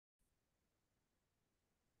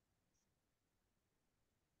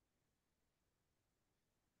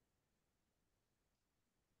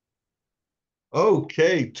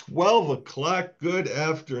Okay, 12 o'clock. Good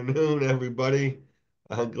afternoon, everybody.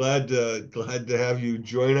 I'm glad to have you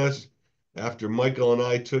join us after Michael and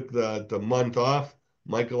I took the month off.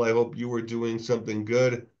 Michael, I hope you were doing something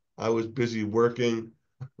good. I was busy working.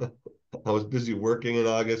 I was busy working in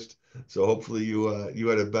August, so hopefully you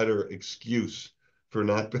had a better excuse for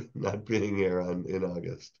not being here in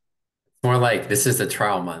August. More like this is a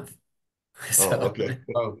trial month. Oh, So okay.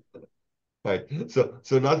 Right.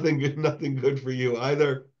 So nothing good for you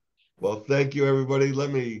either. Well, thank you, everybody. Let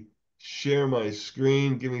me share my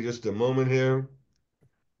screen. Give me just a moment here.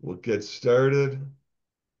 We'll get started.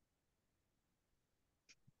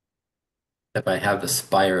 if I have the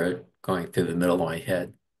spire going through the middle of my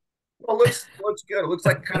head. Well, looks good. It looks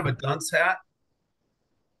like kind of a dunce hat.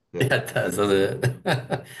 Yeah. Yeah, it does, doesn't it?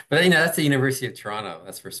 But that's the University of Toronto.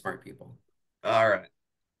 That's for smart people. All right.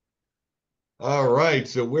 All right.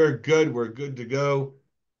 So we're good. We're good to go.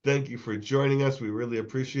 Thank you for joining us. We really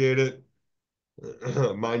appreciate it.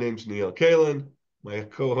 My name's Neil Kalin. My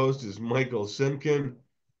co-host is Michael Simkin,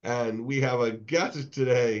 and we have a guest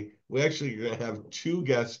today. We actually are going to have two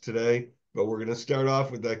guests today, but we're going to start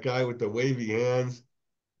off with that guy with the wavy hands,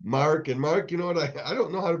 Mark. And Mark, you know what? I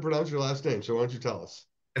don't know how to pronounce your last name, so why don't you tell us?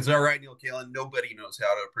 It's all right, Neil Kalin. Nobody knows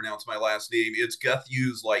how to pronounce my last name. It's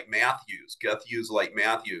Guithues like Matthews. Guithues like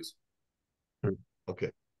Matthews. Hmm.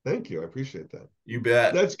 Okay. Thank you. I appreciate that. You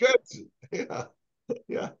bet. That's good. Yeah.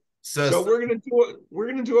 Yeah. So, So so we're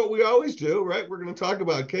gonna do what we always do, right? We're gonna talk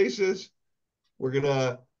about cases. We're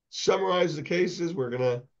gonna summarize the cases. We're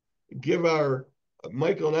gonna give our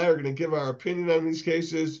Michael and I are gonna give our opinion on these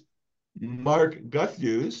cases. Mark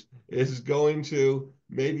Guithues is going to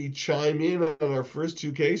maybe chime in on our first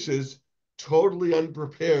two cases, totally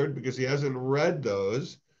unprepared because he hasn't read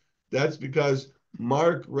those. That's because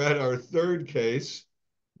Mark read our third case,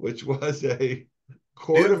 which was a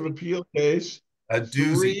Court of doozy, Appeal case, a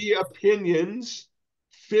doozy. three opinions,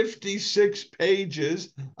 56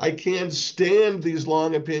 pages. I can't stand these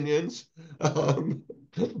long opinions, but we're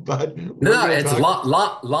No, going to it's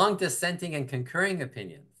talk. long dissenting and concurring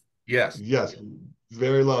opinions. Yes. Yes,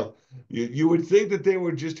 very long. You would think that they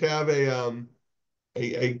would just have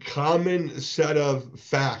a common set of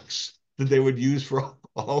facts that they would use for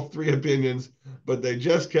all three opinions, but they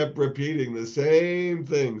just kept repeating the same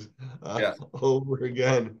things Yes. over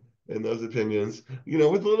again in those opinions,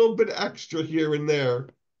 with a little bit extra here and there.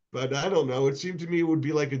 But I don't know. It seemed to me it would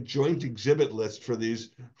be like a joint exhibit list for these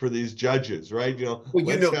judges, right? Well,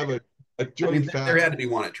 Let's have a I mean, joint there fact. had to be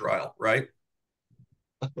one at trial, right?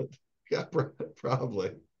 Yeah,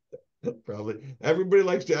 probably. Probably. Everybody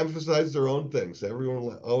likes to emphasize their own things.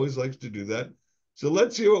 Everyone always likes to do that. So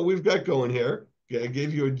let's see what we've got going here. Okay, I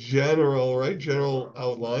gave you a general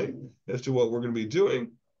outline as to what we're going to be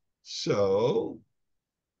doing. So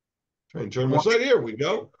try and turn my All slide. Here we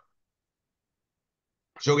go.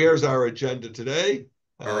 So here's our agenda today.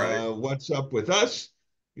 right. What's up with us?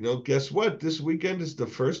 Guess what? This weekend is the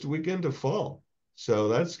first weekend of fall. So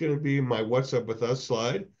that's going to be my What's Up with Us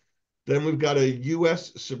slide. Then we've got a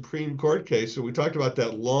U.S. Supreme Court case. So we talked about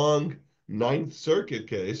that long Ninth Circuit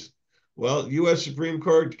case. Well, U.S. Supreme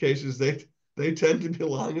Court cases, they tend to be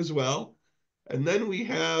long as well. And then we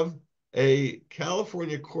have a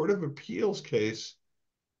California Court of Appeals case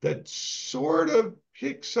that sort of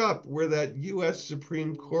picks up where that U.S.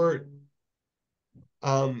 Supreme Court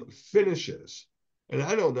finishes. And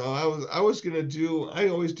I don't know. I always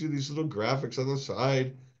do these little graphics on the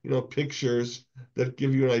side, pictures that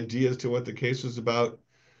give you an idea as to what the case was about.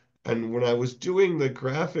 And when I was doing the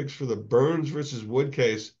graphics for the Burns versus Wood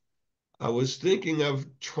case, I was thinking of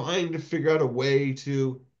trying to figure out a way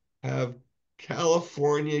to have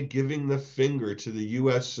California giving the finger to the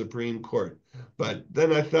U.S. Supreme Court. But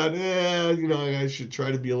then I thought, I should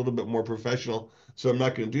try to be a little bit more professional. So I'm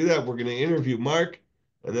not going to do that. We're going to interview Mark,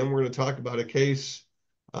 and then we're going to talk about a case,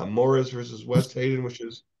 Morris versus West Hayden, which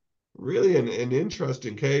is really an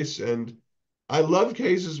interesting case. And I love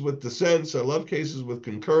cases with dissents. I love cases with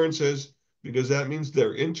concurrences because that means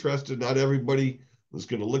they're interested. Not everybody is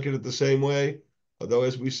going to look at it the same way. Although,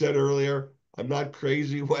 as we said earlier, I'm not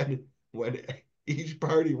crazy when each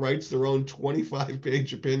party writes their own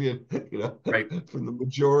 25-page opinion, Right. from the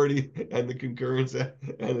majority and the concurrence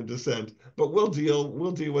and the dissent. But we'll deal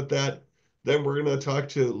with that. Then we're going to talk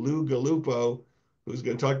to Lou Gallupo, who's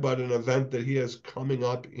going to talk about an event that he has coming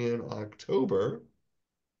up in October.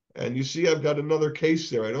 And you see, I've got another case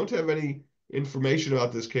there. I don't have any information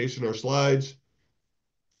about this case in our slides.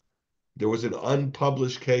 There was an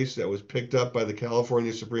unpublished case that was picked up by the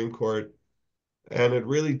California Supreme Court, and it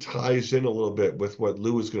really ties in a little bit with what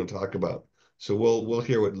Lou is going to talk about. So we'll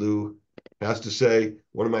hear what Lou has to say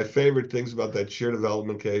one of my favorite things about that shared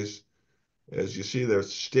development case is you see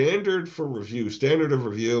there's standard of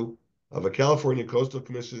review of a California Coastal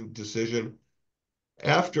Commission decision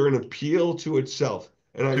after an appeal to itself.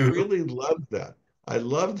 And I really love that. I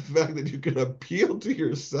love the fact that you can appeal to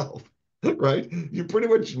yourself, right? You pretty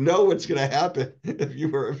much know what's going to happen if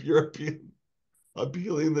you're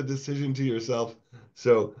appealing the decision to yourself.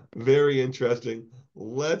 So very interesting.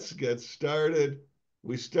 Let's get started.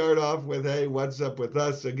 We start off with, hey, what's up with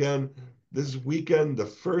us? Again, this weekend, the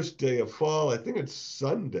first day of fall. I think it's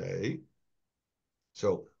Sunday.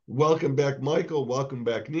 So welcome back, Michael. Welcome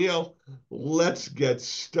back, Neil. Let's get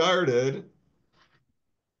started.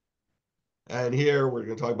 And here we're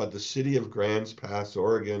going to talk about the city of Grants Pass,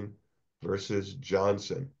 Oregon versus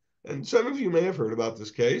Johnson. And some of you may have heard about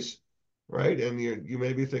this case, right? And you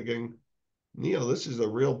may be thinking, Neil, this is a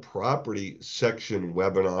real property section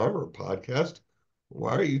webinar or podcast.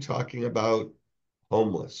 Why are you talking about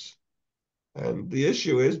homeless? And the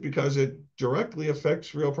issue is because it directly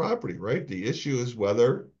affects real property, right? The issue is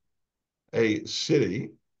whether a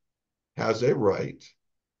city has a right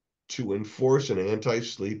to enforce an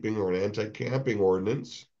anti-sleeping or an anti-camping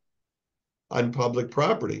ordinance on public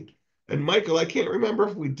property. And Michael, I can't remember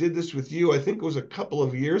if we did this with you. I think it was a couple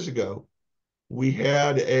of years ago. We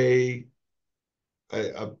had a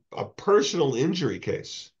personal injury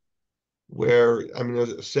case where, I mean, it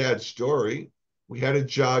was a sad story. We had a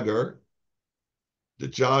jogger. The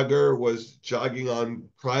jogger was jogging on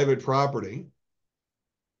private property.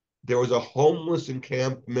 There was a homeless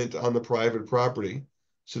encampment on the private property.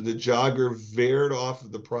 So the jogger veered off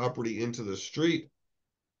of the property into the street,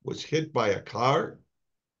 was hit by a car,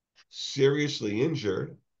 seriously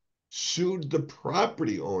injured, sued the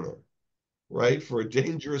property owner, right, for a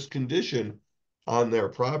dangerous condition on their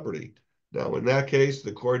property. Now, in that case,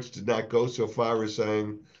 the courts did not go so far as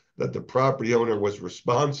saying that the property owner was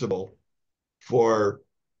responsible for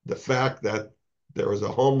the fact that there was a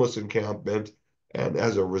homeless encampment, and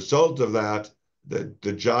as a result of that, the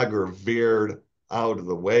jogger veered out of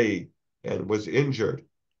the way and was injured.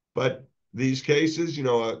 But these cases,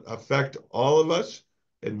 affect all of us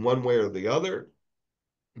in one way or the other.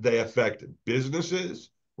 They affect businesses,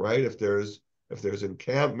 right? If there's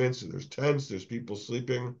encampments, if there's tents, there's people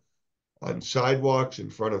sleeping on sidewalks in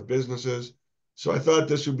front of businesses. So I thought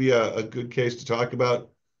this would be a good case to talk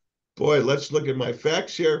about. Boy, let's look at my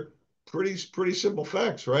facts here. Pretty simple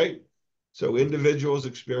facts, right? So individuals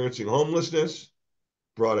experiencing homelessness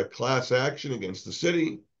brought a class action against the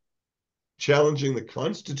city, challenging the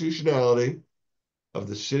constitutionality of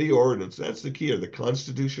the city ordinance. That's the key here, the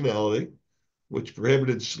constitutionality, which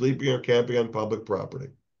prohibited sleeping or camping on public property.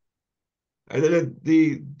 And then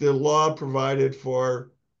the law provided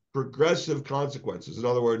for progressive consequences. In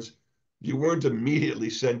other words, you weren't immediately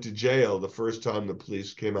sent to jail the first time the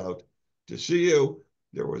police came out to see you.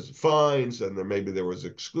 There was fines, and maybe there was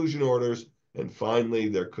exclusion orders, and finally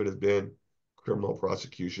there could have been criminal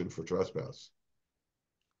prosecution for trespass.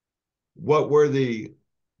 What were the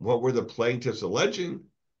plaintiffs alleging?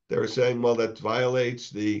 They were saying, well, that violates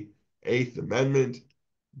the Eighth Amendment,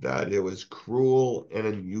 that it was cruel and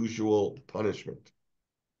unusual punishment.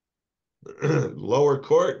 Lower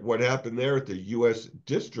court, what happened there at the U.S.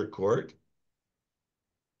 District Court,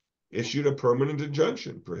 issued a permanent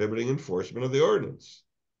injunction prohibiting enforcement of the ordinance.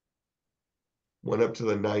 Went up to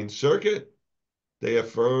the Ninth Circuit. They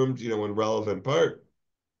affirmed, in relevant part.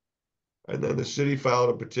 And then the city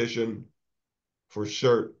filed a petition for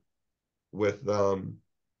cert with the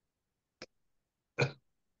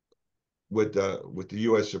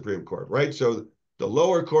U.S. Supreme Court, right? So the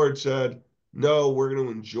lower court said, no, we're going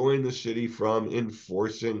to enjoin the city from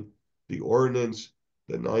enforcing the ordinance.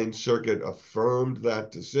 The Ninth Circuit affirmed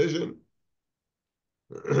that decision,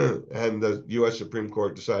 and the U.S. Supreme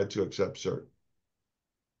Court decided to accept cert.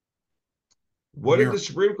 What did the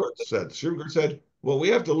Supreme Court say? The Supreme Court said, well, we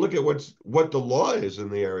have to look at what the law is in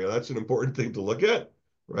the area. That's an important thing to look at,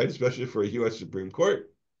 right? Especially for a U.S. Supreme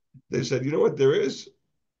Court. They said, you know what, there is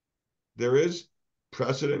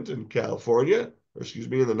precedent in California, or excuse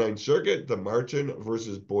me, in the Ninth Circuit, the Martin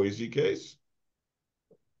versus Boise case.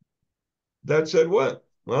 That said what?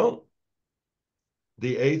 Well,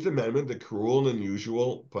 the Eighth Amendment, the cruel and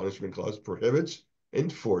unusual punishment clause, prohibits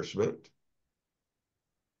enforcement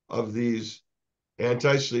of these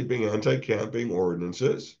anti-sleeping, anti-camping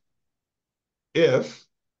ordinances if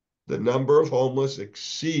the number of homeless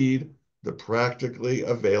exceed the practically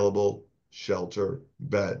available shelter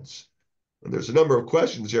beds. And there's a number of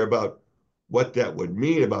questions here about what that would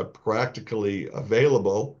mean about practically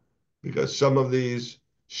available, because some of these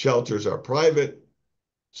shelters are private,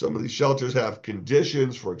 Some of these shelters have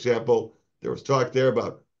conditions. For example, there was talk there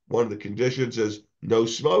about one of the conditions is no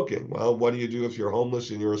smoking. Well, what do you do if you're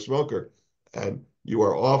homeless and you're a smoker and you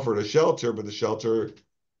are offered a shelter, but the shelter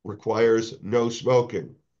requires no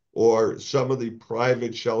smoking? Or some of the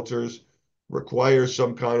private shelters require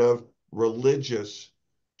some kind of religious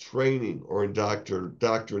training or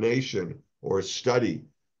indoctrination or study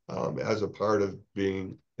as a part of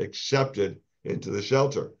being accepted into the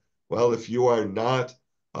shelter. Well, if you are not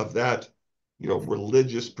of that,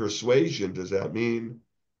 religious persuasion, does that mean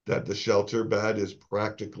that the shelter bed is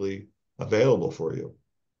practically available for you?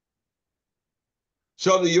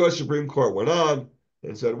 So the U.S. Supreme Court went on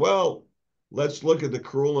and said, well, let's look at the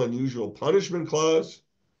cruel and unusual punishment clause.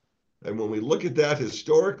 And when we look at that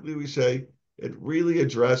historically, we say it really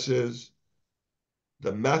addresses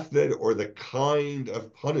the method or the kind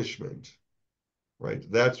of punishment, right?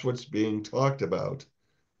 That's what's being talked about,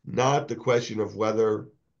 not the question of whether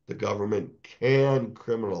the government can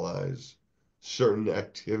criminalize certain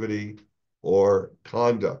activity or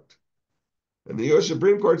conduct. And the U.S.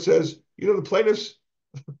 Supreme Court says, the plaintiffs,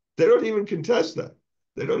 they don't even contest that.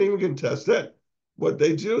 They don't even contest that. What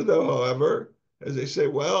they do, though, however, is they say,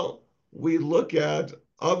 well, we look at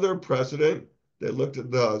other precedent. They looked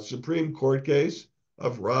at the Supreme Court case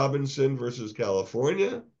of Robinson versus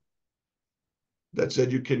California that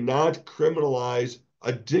said you cannot criminalize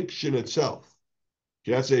addiction itself.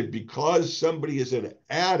 You cannot say because somebody is an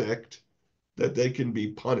addict that they can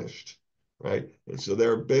be punished, right? And so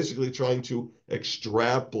they're basically trying to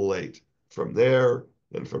extrapolate from there,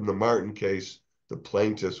 and from the Martin case, the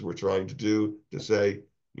plaintiffs were trying to do to say,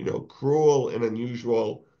 cruel and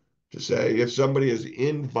unusual, to say if somebody is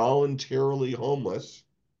involuntarily homeless,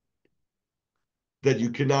 that you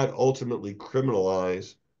cannot ultimately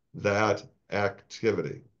criminalize that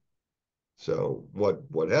activity. So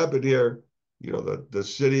what happened here? The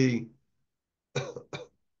city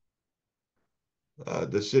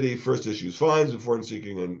first issues fines before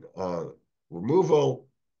seeking removal.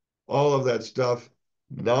 All of that stuff,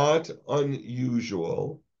 not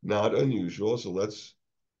unusual, not unusual. So let's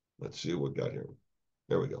see what we got here.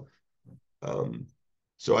 There we go.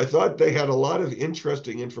 So I thought they had a lot of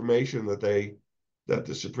interesting information that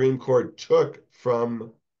the Supreme Court took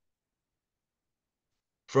from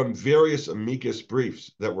various amicus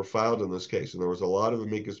briefs that were filed in this case. And there was a lot of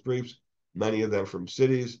amicus briefs, many of them from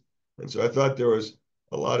cities. And so I thought there was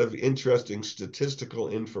a lot of interesting statistical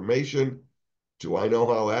information. Do I know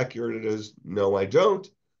how accurate it is? No, I don't.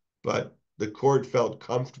 But the court felt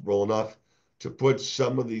comfortable enough to put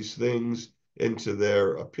some of these things into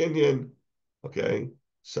their opinion, okay,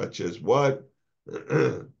 such as what?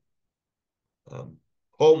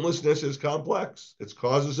 Homelessness is complex. Its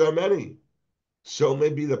causes are many. So may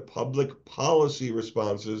be the public policy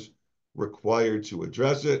responses required to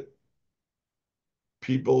address it.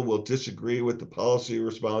 People will disagree with the policy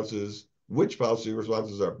responses, which policy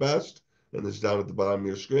responses are best, and this is down at the bottom of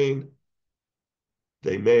your screen.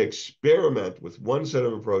 They may experiment with one set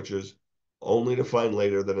of approaches only to find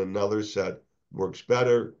later that another set works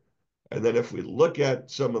better. And then if we look at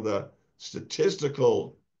some of the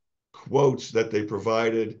statistical quotes that they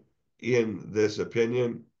provided in this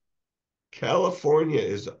opinion, California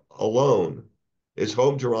is home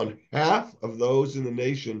to around half of those in the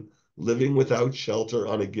nation living without shelter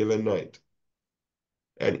on a given night.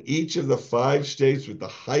 And each of the 5 states with the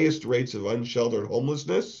highest rates of unsheltered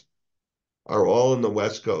homelessness are all in the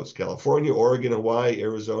West Coast: California, Oregon, Hawaii,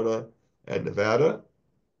 Arizona, and Nevada.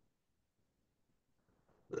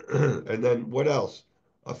 And then what else?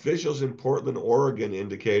 Officials in Portland, Oregon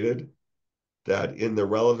indicated that in the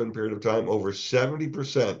relevant period of time, over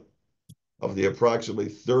 70% of the approximately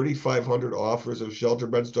 3,500 offers of shelter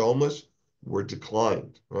beds to homeless were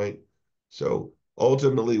declined, right? So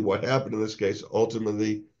ultimately, what happened in this case,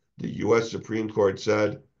 ultimately, the U.S. Supreme Court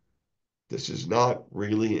said, this is not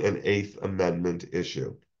really an Eighth Amendment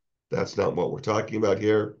issue. That's not what we're talking about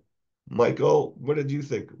here. Michael, what did you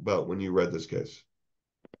think about when you read this case?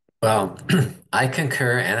 Well, I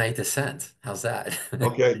concur and I dissent. How's that?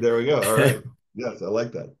 Okay, there we go. All right. Yes, I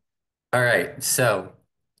like that. All right. So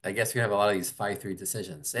I guess we have a lot of these 5-3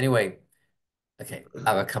 decisions. Anyway, okay,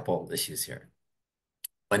 I have a couple issues here.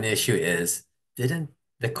 One issue is, didn't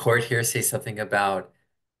the court here say something about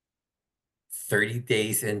 30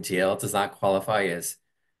 days in jail does not qualify as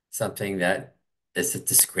something that is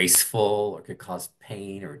disgraceful or could cause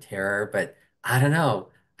pain or terror? But I don't know.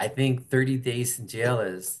 I think 30 days in jail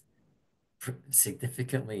is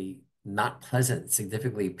significantly not pleasant,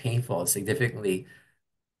 significantly painful, significantly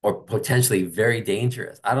or potentially very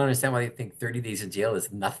dangerous. I don't understand why they think 30 days in jail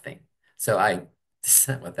is nothing. So I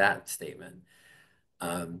dissent with that statement.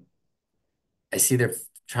 Um, I see they're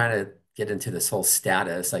trying to get into this whole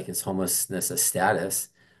status, like is homelessness a status?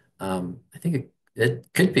 I think it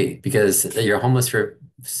could be because you're homeless for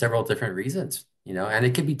several different reasons, and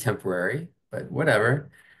it could be temporary, but whatever.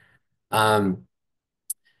 Um,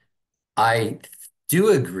 I do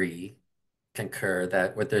agree, concur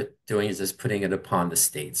that what they're doing is just putting it upon the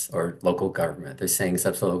states or local government. They're saying it's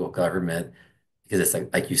up to the local government because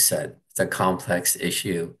it's like you said, it's a complex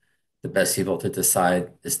issue. The best people to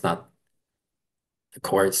decide. It's not the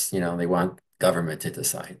courts, they want government to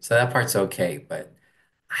decide. So that part's okay, but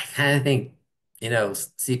I kind of think,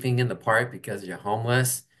 sleeping in the park because you're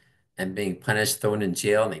homeless and being punished, thrown in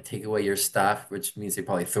jail, and they take away your stuff, which means they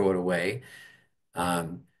probably throw it away,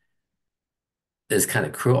 um, is kind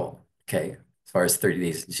of cruel. Okay. As far as 30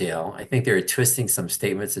 days in jail, I think they were twisting some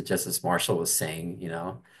statements that Justice Marshall was saying,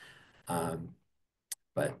 um,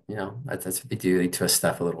 but that's what they do. They twist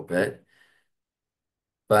stuff a little bit.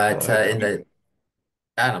 Well, But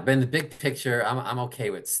I don't know, but in the big picture, I'm okay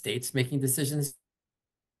with states making decisions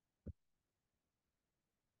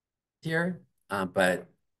here. But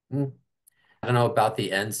mm, I don't know about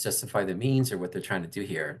the ends justify the means or what they're trying to do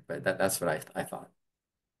here, but that's what I thought.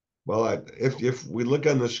 well, if we look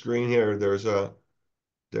on the screen here, there's a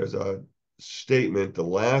statement, the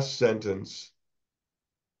last sentence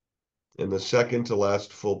in the second to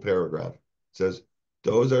last full paragraph. It says,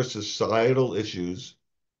 those are societal issues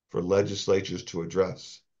for legislatures to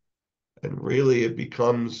address. And really it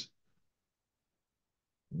becomes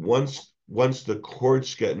once the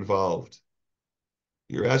courts get involved,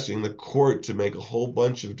 you're asking the court to make a whole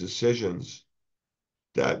bunch of decisions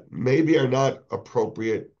that maybe are not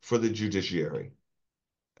appropriate for the judiciary.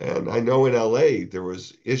 And I know in LA there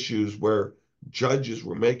was issues where judges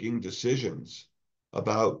were making decisions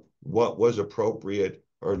about what was appropriate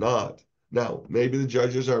or not. Now, maybe the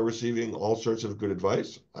judges are receiving all sorts of good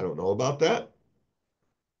advice. I don't know about that.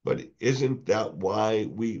 But isn't that why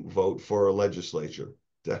we vote for a legislature?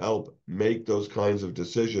 To help make those kinds of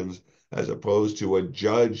decisions, as opposed to a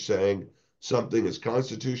judge saying something is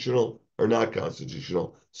constitutional or not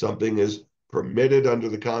constitutional. Something is permitted under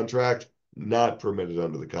the contract, not permitted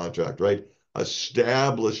under the contract, right?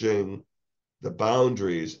 Establishing the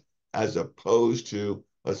boundaries as opposed to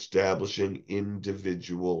establishing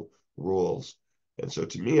individual rules. And so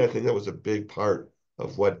to me, I think that was a big part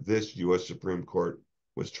of what this US Supreme Court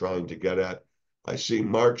was trying to get at. I see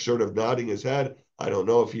Mark sort of nodding his head. I don't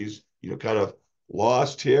know if he's, kind of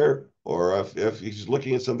lost here or if he's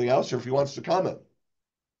looking at something else or if he wants to comment.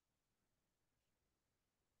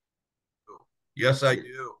 Yes, I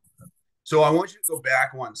do. So I want you to go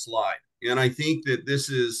back one slide, and I think that this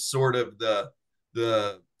is sort of the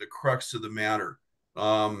crux of the matter.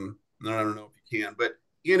 And I don't know if you can, but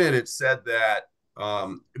in it said that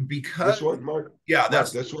This because one, Mark? yeah, Mark,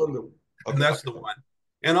 this one? Okay. that's the one.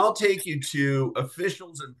 And I'll take you to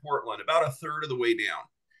officials in Portland, about a third of the way down,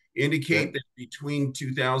 indicate Okay. that between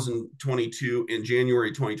 2022 and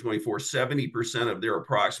January 2024, 70% of their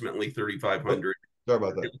approximately Oh, 3,500 sorry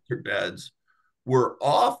about that. beds were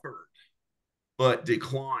offered but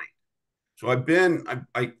declined. So I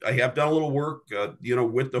have done a little work,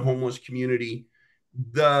 with the homeless community.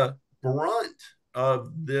 The brunt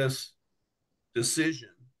of this decision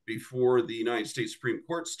before the United States Supreme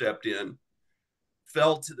Court stepped in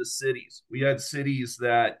fell to the cities. We had cities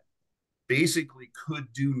that basically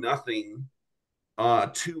could do nothing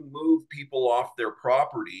to move people off their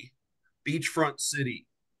property. Beachfront city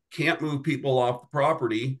can't move people off the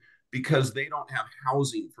property because they don't have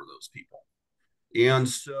housing for those people. And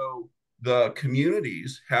so the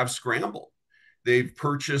communities have scrambled. They've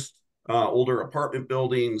purchased older apartment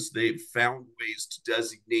buildings. They've found ways to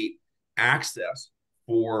designate access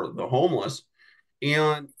for the homeless.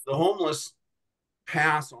 And the homeless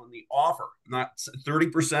pass on the offer. Not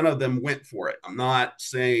 30% of them went for it. I'm not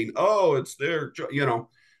saying, oh, it's their,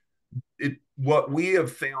 what we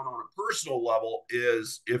have found on a personal level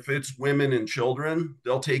is if it's women and children,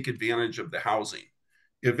 they'll take advantage of the housing.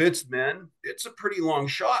 If it's men, it's a pretty long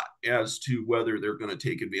shot as to whether they're going to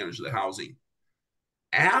take advantage of the housing.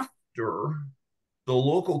 After the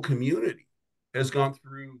local community has gone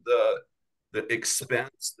through the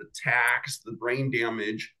expense, the tax, the brain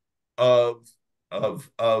damage of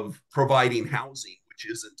providing housing, which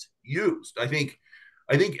isn't used. I think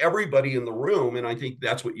everybody in the room, and I think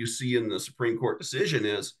that's what you see in the Supreme Court decision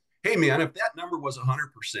is, hey man, if that number was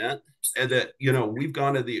 100%, and that we've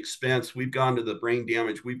gone to the expense, we've gone to the brain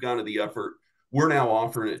damage, we've gone to the effort, we're now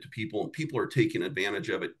offering it to people, and people are taking advantage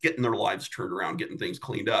of it, getting their lives turned around, getting things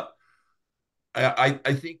cleaned up.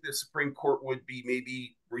 I think the Supreme Court would be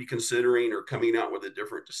maybe reconsidering or coming out with a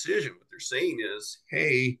different decision. What they're saying is,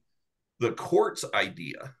 hey, the court's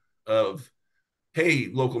idea of, hey,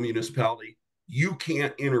 local municipality, you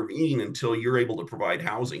can't intervene until you're able to provide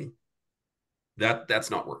housing. That's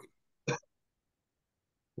not working.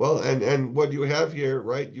 Well, and what you have here,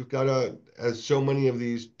 right? You've got as so many of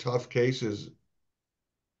these tough cases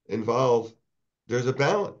involve, there's a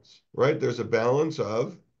balance, right? There's a balance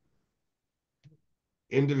of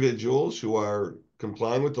individuals who are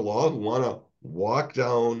complying with the law, who want to walk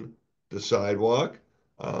down the sidewalk,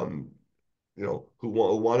 um, who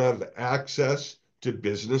want to have access to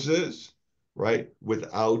businesses, right,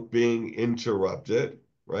 without being interrupted,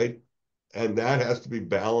 right? And that has to be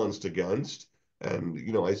balanced against.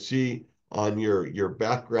 And I see on your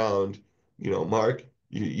background, Mark,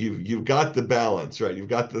 you've got the balance, right? You've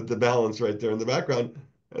got the balance right there in the background,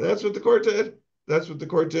 and that's what the court did. That's what the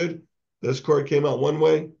court did. This court came out one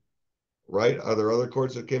way, right? Are there other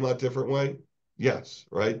courts that came out different way? Yes,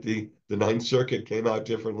 right. The Ninth Circuit came out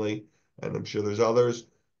differently, and I'm sure there's others.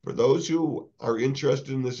 For those who are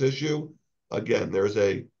interested in this issue, again, there's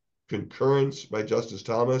a concurrence by Justice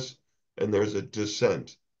Thomas, and there's a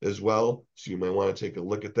dissent as well. So you may want to take a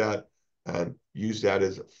look at that and use that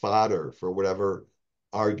as fodder for whatever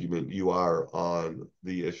argument you are on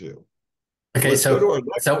the issue. Okay, Let's go to so our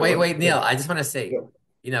next so wait, one. wait, Neil, I just want to say, Yeah.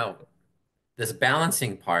 you know, this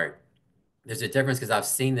balancing part, there's a difference because I've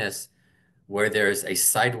seen this where there's a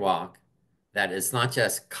sidewalk that is not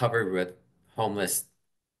just covered with homeless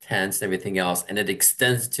tents and everything else, and it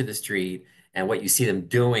extends to the street and what you see them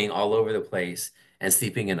doing all over the place and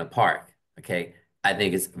sleeping in a park. Okay. I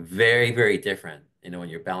think it's very, very different, when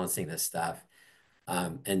you're balancing this stuff.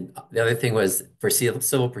 And the other thing was for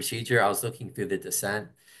civil procedure, I was looking through the dissent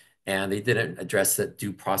and they didn't address the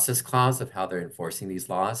due process clause of how they're enforcing these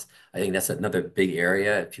laws. I think that's another big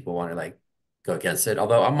area if people want to like go against it.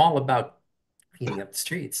 Although I'm all about cleaning up the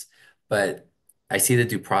streets, but I see the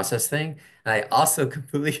due process thing. And I also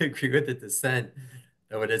completely agree with the dissent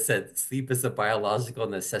that when it said sleep is a biological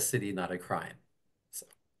necessity, not a crime. So,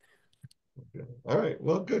 Okay. All right.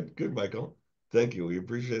 Well, good, Michael. Thank you. We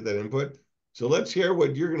appreciate that input. So let's hear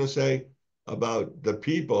what you're going to say about the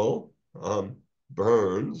people,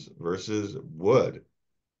 Burns versus Wood.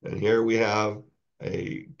 And here we have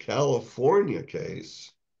a California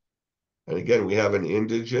case. And again, we have an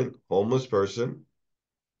indigent homeless person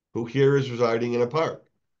who here is residing in a park,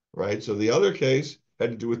 right? So the other case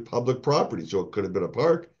had to do with public property. So it could have been a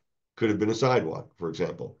park, could have been a sidewalk, for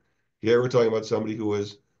example. Here we're talking about somebody who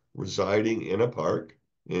is residing in a park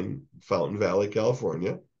in Fountain Valley,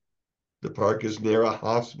 California. The park is near a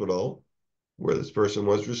hospital where this person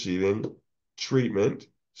was receiving treatment.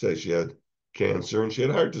 Say she had cancer and she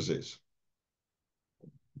had heart disease.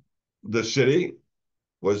 The city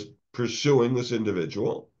was pursuing this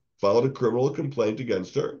individual, filed a criminal complaint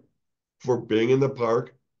against her for being in the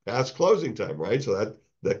park past closing time, right? So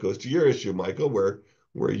that goes to your issue, Michael, where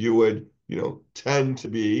you would, tend to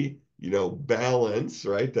be, balance,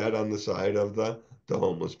 right? That on the side of the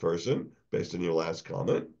homeless person, based on your last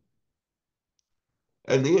comment.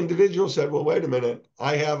 And the individual said, well, wait a minute,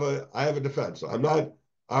 I have a defense. I'm not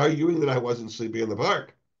arguing that I wasn't sleeping in the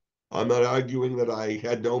park. I'm not arguing that I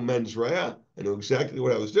had no mens rea. I knew exactly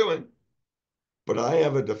what I was doing. But I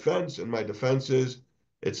have a defense, and my defense is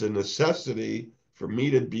it's a necessity for me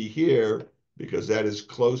to be here because that is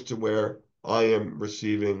close to where I am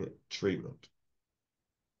receiving treatment.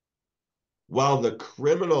 While the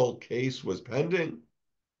criminal case was pending,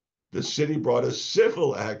 the city brought a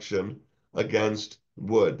civil action against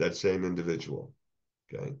Wood, that same individual.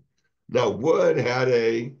 Okay. Now, Wood had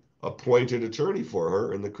a appointed attorney for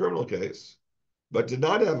her in the criminal case, but did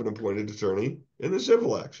not have an appointed attorney in the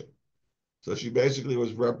civil action. So she basically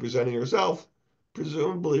was representing herself,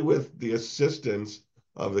 presumably with the assistance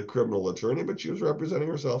of the criminal attorney, but she was representing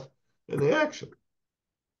herself in the action.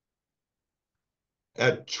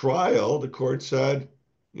 At trial, the court said,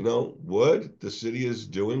 Wood, the city is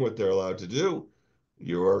doing what they're allowed to do.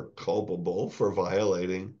 You're culpable for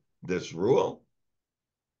violating this rule.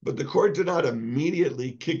 But the court did not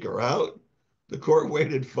immediately kick her out. The court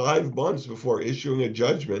waited 5 months before issuing a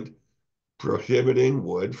judgment prohibiting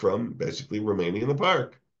Wood from basically remaining in the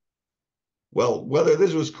park. Well, whether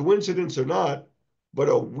this was coincidence or not, but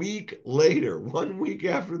a week later, 1 week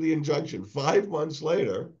after the injunction, 5 months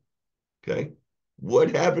later, okay,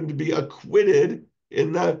 Wood happened to be acquitted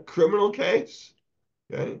in the criminal case.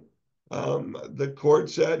 Okay. The court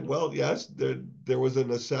said, well, yes, there was a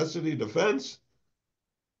necessity defense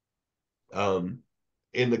um,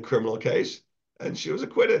 in the criminal case, and she was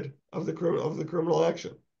acquitted of the criminal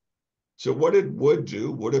action. So what it would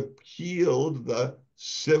do would appeal the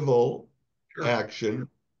civil Sure. action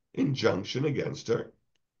injunction against her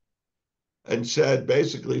and said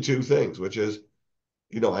basically two things, which is,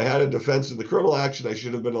 I had a defense in the criminal action. I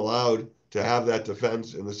should have been allowed to have that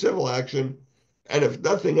defense in the civil action. And if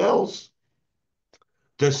nothing else,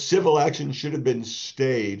 the civil action should have been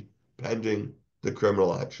stayed pending the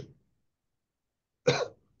criminal action.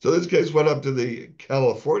 So this case went up to the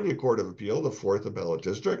California Court of Appeal, the Fourth Appellate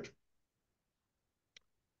District.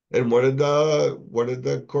 And what did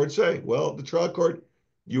the court say? Well, the trial court,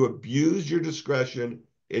 you abused your discretion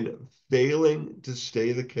in failing to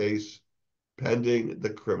stay the case pending the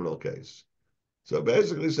criminal case. So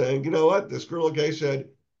basically saying, you know what, this criminal case said,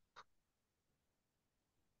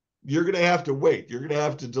 you're going to have to wait. You're going to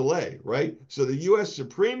have to delay, right? So the U.S.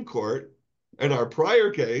 Supreme Court, in our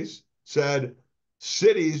prior case, said,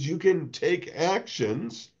 cities, you can take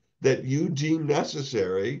actions that you deem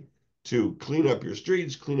necessary to clean up your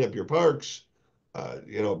streets, clean up your parks,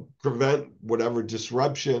 prevent whatever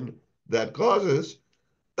disruption that causes.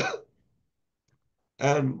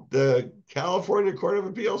 And the California Court of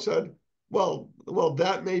Appeal said, well,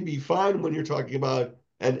 that may be fine when you're talking about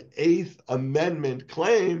an Eighth Amendment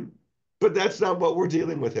claim, but that's not what we're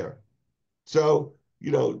dealing with here. So,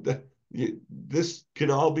 this can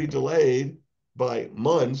all be delayed by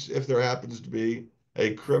months if there happens to be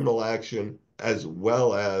a criminal action as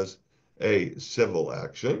well as a civil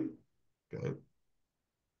action. Okay.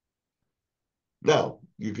 Now,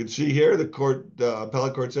 you can see here the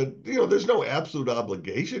appellate court said, there's no absolute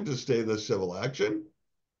obligation to stay the civil action,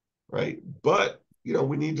 right? But,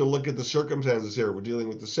 we need to look at the circumstances here. We're dealing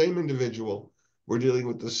with the same individual. We're dealing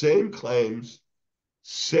with the same claims,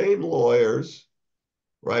 same lawyers,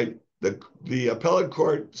 right? The appellate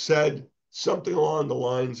court said something along the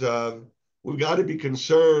lines of, we've got to be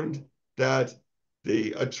concerned that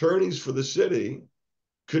the attorneys for the city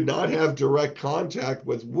could not have direct contact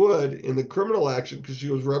with Wood in the criminal action because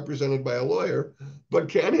she was represented by a lawyer, but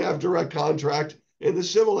can have direct contact in the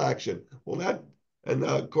civil action. And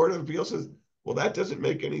the Court of Appeal says, well, that doesn't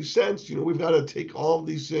make any sense. We've got to take all of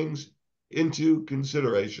these things into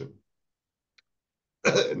consideration.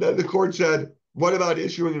 And then the court said, what about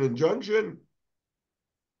issuing an injunction?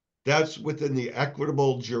 That's within the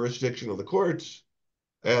equitable jurisdiction of the courts.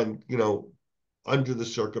 And, under the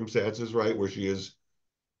circumstances, right, where she is,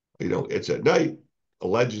 it's at night,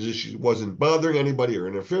 alleges she wasn't bothering anybody or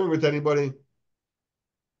interfering with anybody,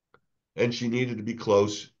 and she needed to be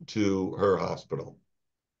close to her hospital.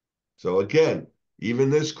 So again, even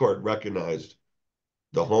this court recognized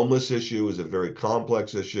the homeless issue is a very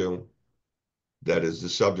complex issue that is the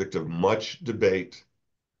subject of much debate,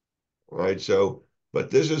 right? So, but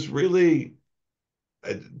this is really,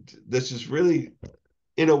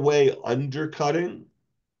 in a way, undercutting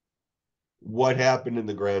what happened in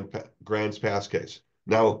the Grants Pass case.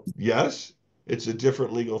 Now, yes, it's a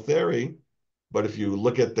different legal theory, but if you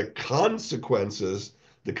look at the consequences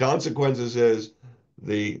is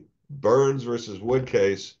the Burns versus Wood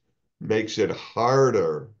case makes it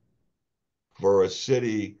harder for a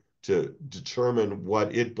city to determine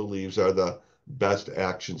what it believes are the best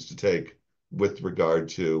actions to take with regard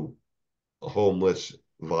to homeless,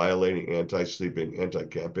 violating anti-sleeping,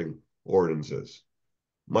 anti-camping ordinances.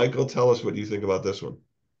 Michael, tell us what you think about this one.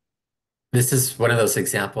 This is one of those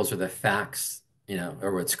examples where the facts,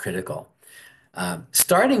 are what's critical.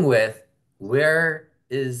 Starting with, where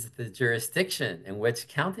is the jurisdiction? In which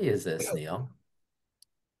county is this, Neil?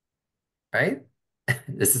 Right?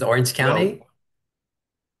 This is Orange County.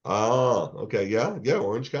 Okay, yeah,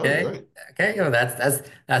 Orange County, Okay. right? Okay,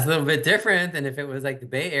 that's a little bit different than if it was like the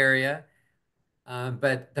Bay Area.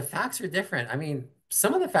 But the facts are different. I mean,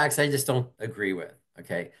 some of the facts I just don't agree with.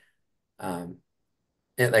 Okay.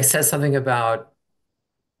 It like says something about,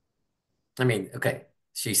 okay,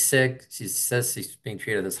 she's sick. She says she's being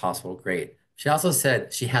treated at this hospital. Great. She also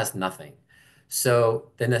said she has nothing.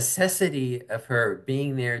 So the necessity of her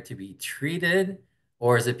being there to be treated,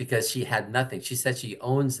 or is it because she had nothing? She said she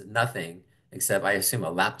owns nothing except, I assume,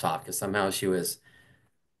 a laptop, because somehow she was,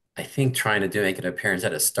 I think, trying to make an appearance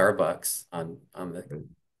at a Starbucks on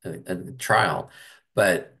the trial.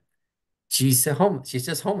 But she's at home. She's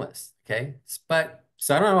just homeless. Okay. But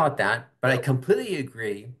so I don't know about that, but I completely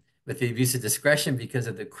agree with the abuse of discretion because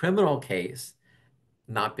of the criminal case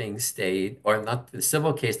not being stayed, or not the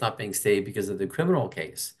civil case not being stayed because of the criminal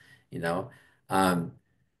case. You know, um,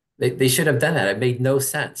 they should have done that. It made no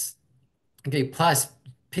sense. Okay. Plus,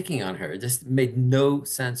 picking on her, it just made no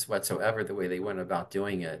sense whatsoever the way they went about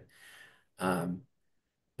doing it. Um,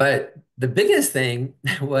 but the biggest thing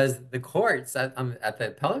was the courts at the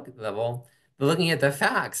appellate level. looking at the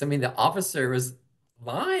facts. I mean, the officer was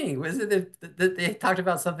lying. Was it that they talked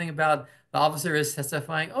about something about the officer is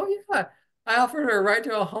testifying? Oh yeah, I offered her a ride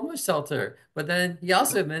to a homeless shelter, but then he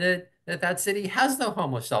also admitted that that city has no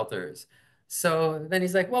homeless shelters. So then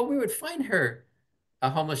he's like, well, we would find her a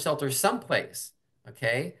homeless shelter someplace.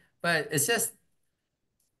 Okay, but it's just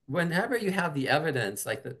whenever you have the evidence,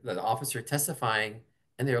 like the officer testifying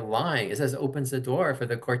and they're lying, it says opens the door for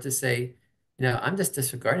the court to say, I'm just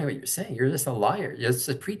disregarding what you're saying. You're just a liar. You're just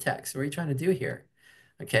a pretext. What are you trying to do here?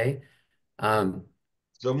 Okay. Um,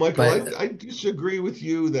 So, Michael, but I disagree with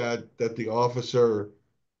you that the officer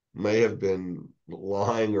may have been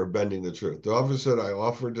lying or bending the truth. The officer said I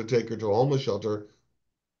offered to take her to a homeless shelter.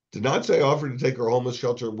 Did not say offered to take her homeless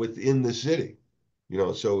shelter within the city.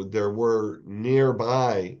 So there were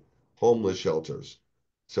nearby homeless shelters.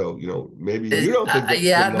 So, maybe you don't think that's good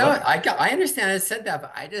yeah, no, enough. I understand it said that,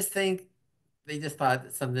 but I just think they just thought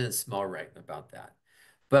that something is small right about that.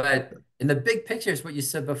 But in the big picture is what you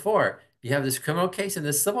said before. You have this criminal case and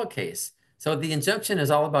this civil case. So the injunction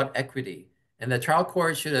is all about equity. And the trial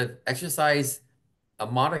court should have exercised a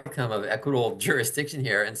modicum of equitable jurisdiction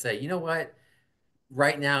here and say, you know what?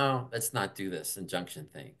 Right now, let's not do this injunction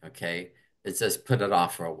thing. Okay. Let's just put it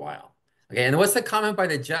off for a while. Okay. And what's the comment by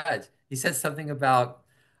the judge? He said something about,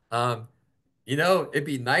 um, it'd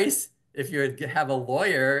be nice if you would have a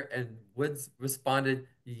lawyer, and Woods responded,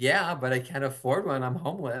 yeah, but I can't afford one. I'm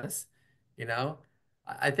homeless. You know,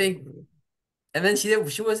 I think, and then she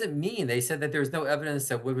wasn't mean. They said that there was no evidence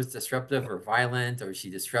that Wood was disruptive or violent, or she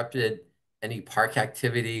disrupted any park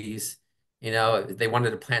activities. They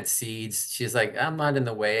wanted to plant seeds. She's like, I'm not in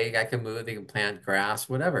the way. I can move. They can plant grass,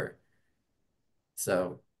 whatever.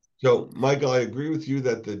 So, So, Michael, I agree with you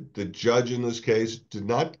that the judge in this case did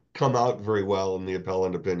not come out very well in the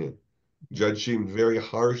appellant opinion. Judge seemed very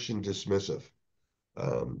harsh and dismissive.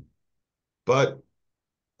 Um, but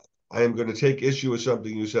I am going to take issue with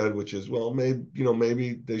something you said, which is, well,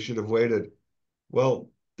 maybe they should have waited.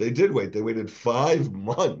 Well, they did wait. They waited 5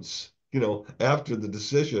 months, after the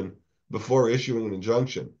decision before issuing an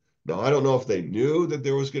injunction. Now, I don't know if they knew that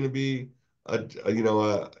there was going to be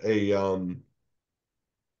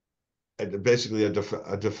basically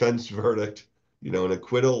a defense verdict, an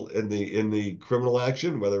acquittal in the criminal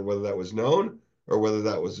action, whether that was known or whether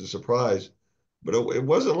that was a surprise. But it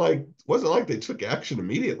wasn't like they took action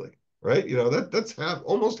immediately, right? That's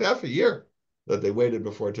almost half a year that they waited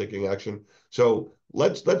before taking action. So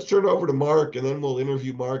let's turn it over to Mark, and then we'll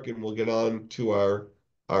interview Mark, and we'll get on to our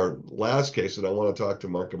last case that I want to talk to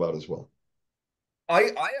Mark about as well.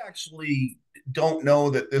 I actually don't know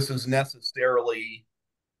that this is necessarily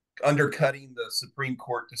undercutting the Supreme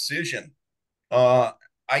Court decision. Uh,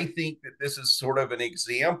 I think that this is sort of an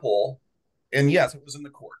example, and yes, it was in the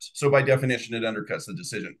courts. So by definition, it undercuts the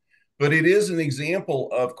decision. But it is an example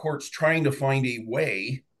of courts trying to find a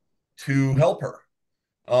way to help her.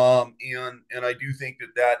 And I do think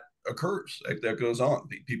that occurs, that goes on.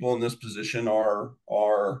 People in this position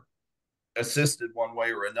are assisted one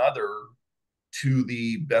way or another to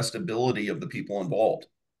the best ability of the people involved.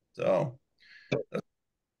 So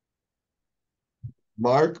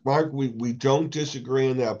Mark, we don't disagree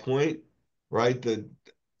on that point, right? That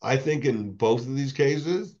I think in both of these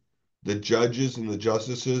cases, the judges and the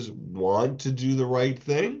justices want to do the right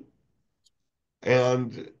thing.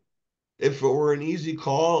 And if it were an easy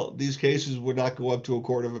call, these cases would not go up to a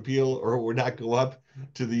court of appeal or would not go up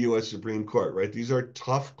to the U.S. Supreme Court, right? These are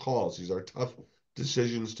tough calls. These are tough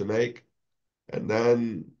decisions to make. And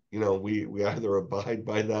then, we either abide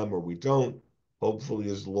by them or we don't. Hopefully,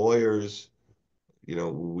 as lawyers,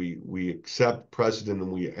 we accept precedent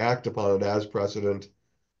and we act upon it as precedent.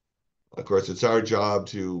 Of course, it's our job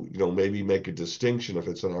to, maybe make a distinction if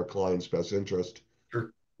it's in our client's best interest.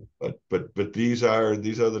 sure. But these are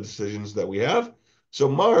the decisions that we have. So,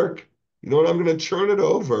 Mark, you know what? I'm going to turn it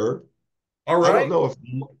over. All I don't right. know if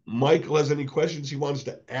Michael has any questions he wants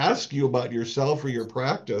to ask you about yourself or your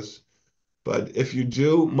practice, but if you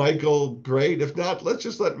do, Michael, great. If not, let's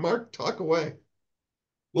just let Mark talk away.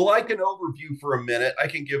 Well, I can overview for a minute. I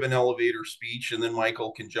can give an elevator speech, and then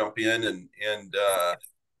Michael can jump in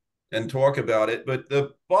and talk about it. But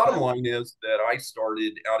the bottom line is that I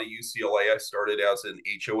started out of UCLA. I started as an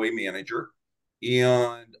HOA manager,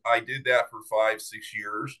 and I did that for 5, 6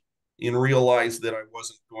 years, and realized that I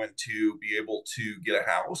wasn't going to be able to get a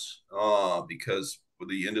house because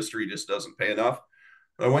the industry just doesn't pay enough.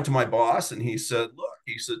 I went to my boss, and he said, "Look,"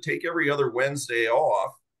 he said, "take every other Wednesday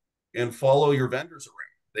off and follow your vendors around.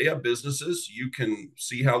 They have businesses. You can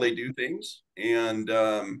see how they do things, and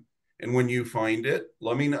when you find it,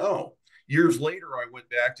 let me know. years later, I went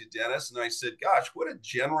back to Dennis and I said, gosh, what a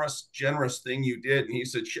generous thing you did. And he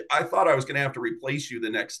said, I thought I was going to have to replace you the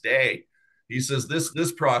next day. He says,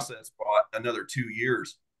 this process brought another 2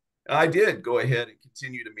 years. And I did go ahead and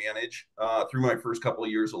continue to manage through my first couple of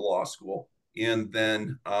years of law school. And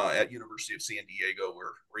then at University of San Diego,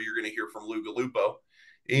 where you're going to hear from Lou Gallupo.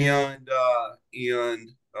 And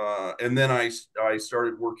then I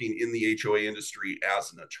started working in the HOA industry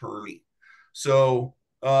as an attorney. So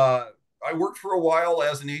I worked for a while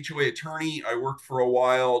as an HOA attorney. I worked for a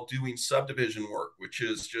while doing subdivision work, which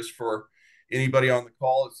is, just for anybody on the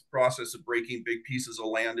call, it's the process of breaking big pieces of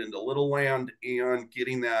land into little land and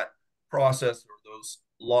getting that process or those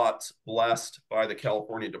lots blessed by the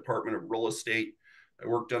California Department of Real Estate. I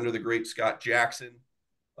worked under the great Scott Jackson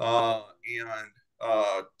and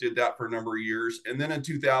did that for a number of years. And then in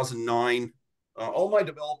 2009, all my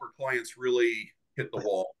developer clients really hit the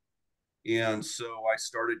wall. And so I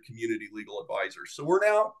started Community Legal Advisors. So we're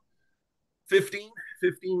now 15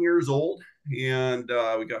 years old, and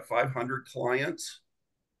we got 500 clients,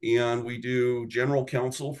 and we do general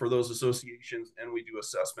counsel for those associations, and we do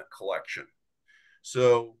assessment collection.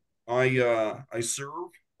 So I serve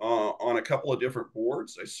on a couple of different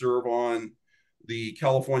boards. I serve on the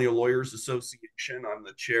California Lawyers Association. I'm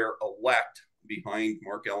the chair elect behind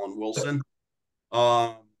Mark Wilson.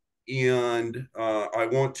 And I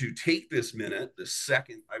want to take this minute, the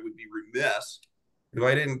second, I would be remiss if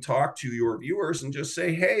I didn't talk to your viewers and just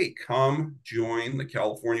say, hey, come join the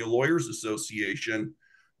California Lawyers Association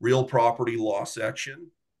Real Property Law section.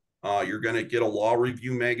 You're going to get a law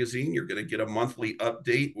review magazine. You're going to get a monthly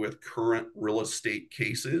update with current real estate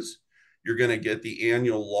cases. You're going to get the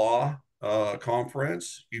annual law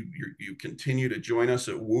conference. You continue to join us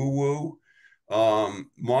at Woo Woo.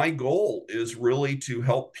 My goal is really to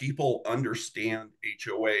help people understand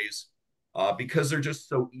HOAs because they're just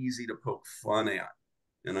so easy to poke fun at.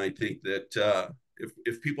 And I think that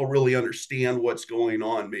if people really understand what's going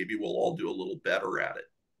on, maybe we'll all do a little better at it.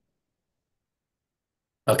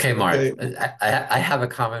 Okay, Mark, Okay. I have a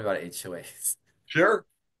comment about HOAs. Sure.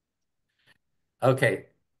 Okay,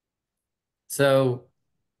 so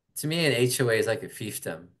to me, an HOA is like a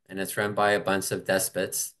fiefdom, and it's run by a bunch of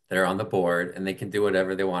despots that are on the board, and they can do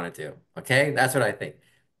whatever they want to do. Okay, that's what I think.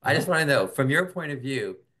 I just want to know, from your point of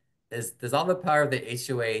view, does all the power of the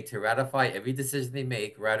HOA to ratify every decision they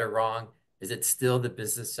make, right or wrong, is it still the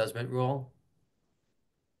business judgment rule?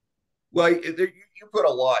 Well, you put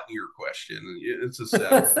a lot in your question. It's a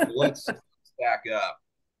setup. Let's back up.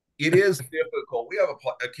 It is difficult. We have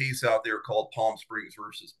a case out there called Palm Springs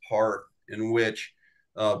versus Park, in which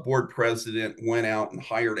board president went out and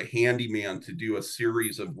hired a handyman to do a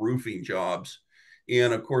series of roofing jobs.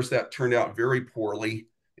 And of course, that turned out very poorly.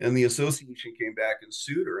 And the association came back and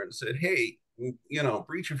sued her and said, hey,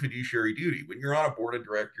 breach of fiduciary duty. When you're on a board of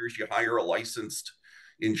directors, you hire a licensed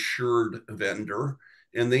insured vendor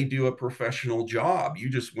and they do a professional job. You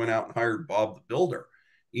just went out and hired Bob the Builder.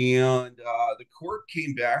 And the court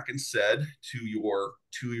came back and said, to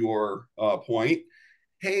your point,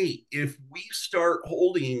 hey, if we start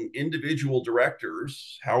holding individual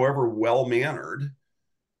directors, however well mannered,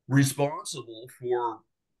 responsible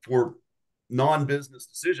for non-business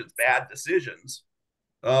decisions, bad decisions,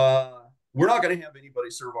 we're not going to have anybody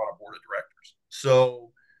serve on a board of directors.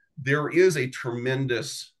 So there is a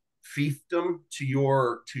tremendous fiefdom to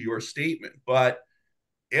your statement, but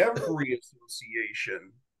every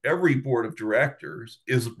association, every board of directors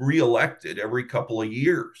is reelected every couple of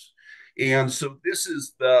years. And so this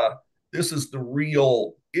is the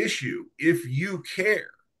real issue. If you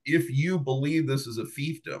care, if you believe this is a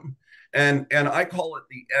fiefdom, and I call it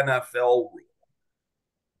the NFL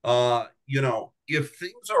rule. If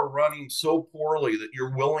things are running so poorly that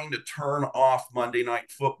you're willing to turn off Monday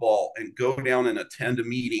Night Football and go down and attend a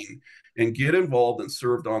meeting and get involved and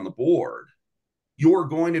served on the board, you're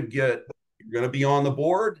going to be on the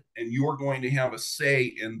board and you're going to have a say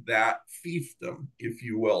in that fiefdom, if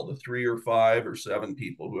you will, the 3 or 5 or 7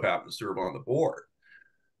 people who happen to serve on the board.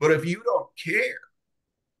 But if you don't care,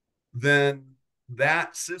 then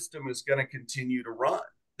that system is going to continue to run.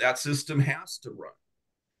 That system has to run.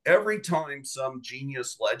 Every time some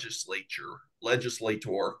genius legislator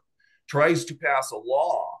tries to pass a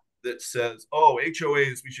law that says, oh,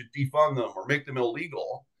 HOAs, we should defund them or make them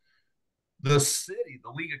illegal, the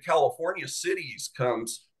League of California Cities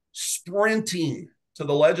comes sprinting to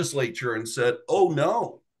the legislature and said, oh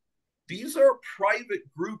no, these are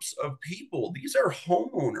private groups of people. These are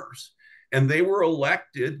homeowners. And they were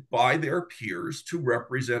elected by their peers to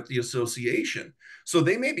represent the association. So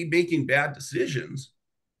they may be making bad decisions,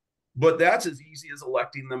 But that's as easy as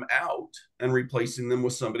electing them out and replacing them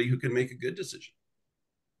with somebody who can make a good decision.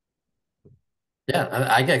 Yeah,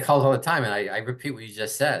 I get calls all the time, and I repeat what you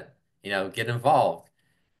just said. Get involved.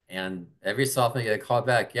 And every so often I get a call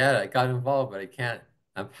back. Yeah, I got involved, but I can't.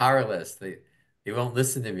 I'm powerless. They won't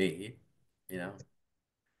listen to me. You know.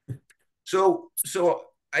 So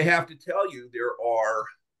I have to tell you,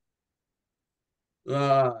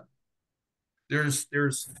 uh,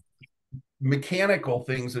 there's mechanical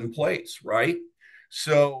things in place, right?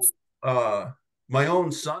 So uh, my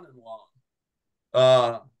own son-in-law,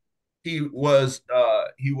 uh, he was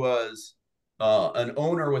an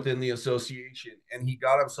owner within the association, and he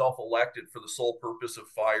got himself elected for the sole purpose of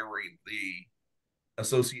firing the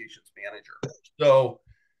association's manager. So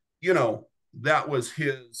you know that was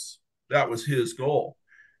his goal.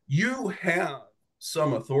 You have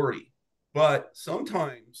some authority, but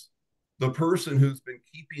sometimes the person who's been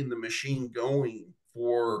keeping the machine going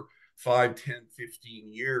for 5, 10,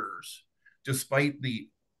 15 years, despite the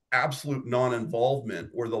absolute non-involvement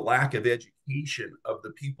or the lack of education of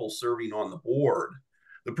the people serving on the board,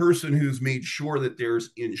 the person who's made sure that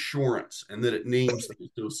there's insurance and that it names the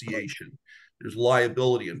association, there's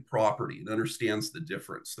liability and property, and understands the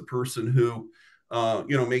difference, the person who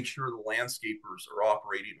makes sure the landscapers are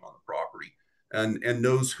operating on the property and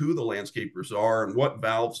knows who the landscapers are and what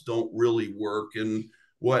valves don't really work and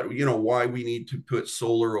why we need to put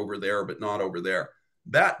solar over there but not over there.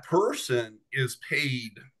 That person is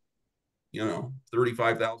paid $35,000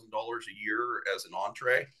 a year as an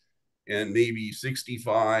entree, and maybe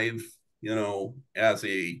 65 as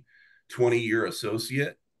a 20-year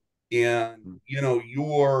associate. And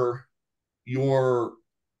your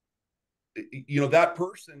that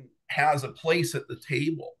person has a place at the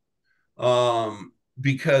table,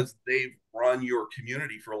 because they've run your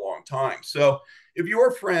community for a long time. So if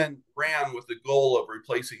your friend ran with the goal of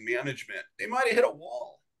replacing management, they might have hit a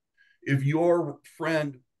wall. If your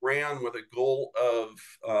friend ran with a goal of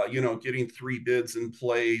getting 3 bids in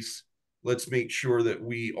place, let's make sure that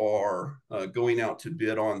we are going out to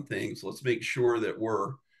bid on things, let's make sure that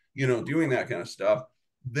we're doing that kind of stuff,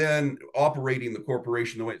 then operating the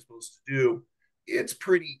corporation the way it's supposed to do, it's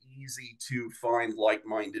pretty easy to find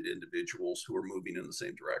like-minded individuals who are moving in the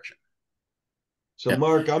same direction. So, Yeah.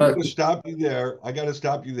 Mark, I'm going But to stop you there. I got to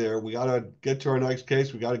stop you there. We got to get to our next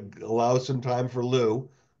case. We got to allow some time for Lou.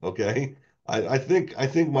 Okay. I think,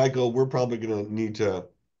 Michael, we're probably going to need to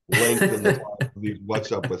lengthen the time of these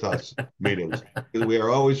What's Up with Us meetings because we are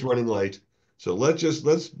always running late. So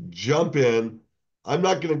let's jump in. I'm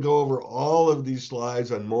not going to go over all of these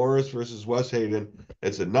slides on Morris versus West Hayden.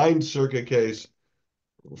 It's a Ninth Circuit case,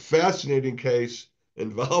 fascinating case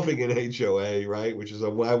involving an HOA, right? Which is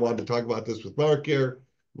why I wanted to talk about this with Mark here,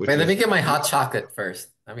 which wait, let me is get my hot chocolate first.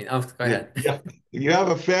 I mean, oh, go yeah, ahead. yeah. You have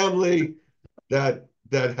a family that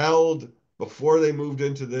held before they moved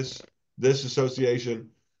into this association,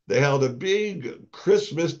 they held a big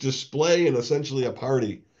Christmas display and essentially a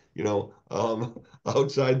party,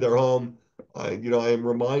 outside their home. I am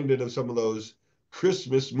reminded of some of those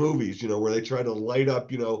Christmas movies, where they try to light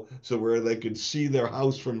up, so where they could see their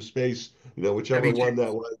house from space, whichever Chevy one that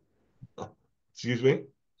Chase. was. Excuse me?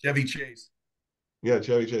 Chevy Chase. Yeah,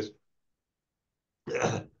 Chevy Chase.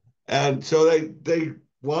 And so they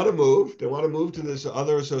want to move. They want to move to this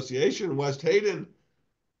other association, West Hayden.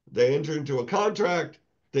 They enter into a contract.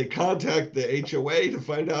 They contact the HOA to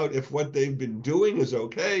find out if what they've been doing is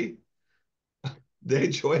okay.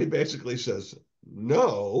 The HOA basically says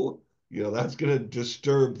no. That's going to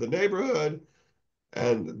disturb the neighborhood.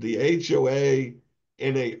 And the HOA,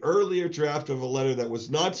 in a earlier draft of a letter that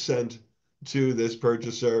was not sent to this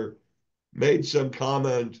purchaser, made some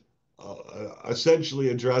comment essentially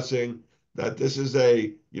addressing that this is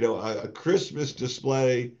a Christmas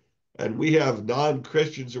display, and we have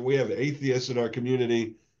non-Christians or we have atheists in our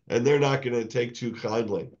community, and they're not going to take too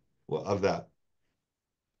kindly of that.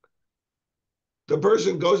 The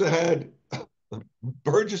person goes ahead,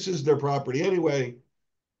 purchases their property anyway,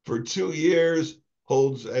 for 2 years,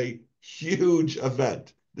 holds a huge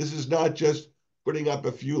event. This is not just putting up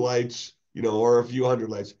a few lights, or a few hundred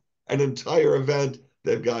lights, an entire event.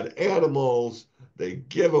 They've got animals. They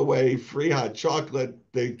give away free hot chocolate.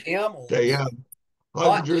 They Camels. have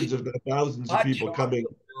hot hundreds of thousands of hot people coming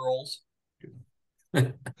chocolate girls.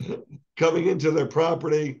 coming into their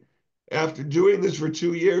property. After doing this for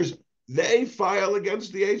 2 years, they file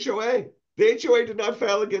against the HOA. The HOA did not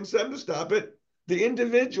file against them to stop it. The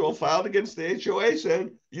individual filed against the HOA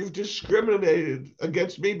saying, you've discriminated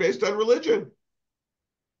against me based on religion.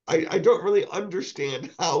 I don't really understand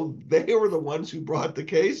how they were the ones who brought the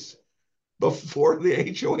case before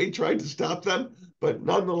the HOA tried to stop them. but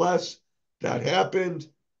nonetheless, that happened.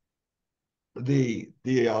 The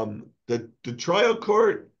trial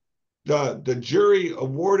court, the jury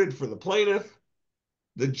awarded for the plaintiff.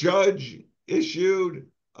 The judge issued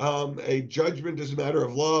a judgment as a matter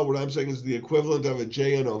of law. What I'm saying is the equivalent of a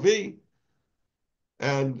JNOV,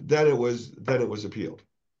 and then it was appealed.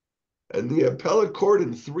 And the appellate court,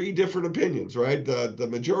 in three different opinions, right? The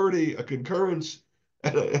majority, a concurrence,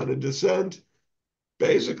 and a dissent,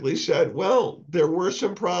 basically said, well, there were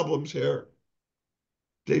some problems here.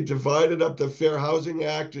 They divided up the Fair Housing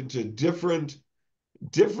Act into different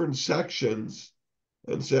sections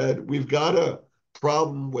and said, we've got a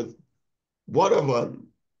problem with one of them.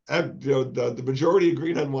 And, the majority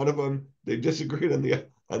agreed on one of them. They disagreed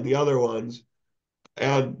on the other ones.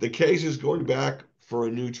 And the case is going back for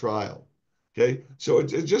a new trial. Okay, so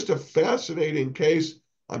it's just a fascinating case.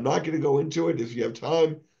 I'm not going to go into it. If you have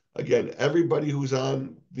time, again, everybody who's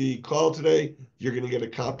on the call today, you're going to get a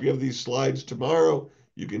copy of these slides tomorrow.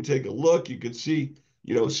 You can take a look. You can see,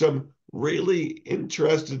 some really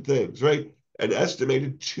interesting things, right? An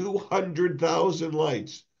estimated 200,000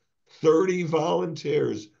 lights, 30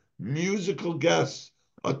 volunteers, musical guests,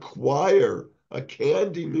 a choir, a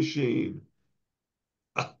candy machine.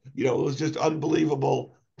 It was just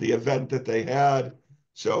unbelievable, the event that they had.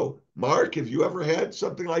 So, Mark, have you ever had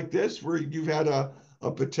something like this where you've had a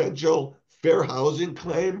potential fair housing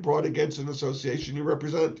claim brought against an association you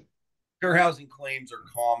represent? Fair housing claims are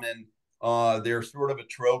common. They're sort of a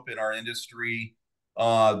trope in our industry.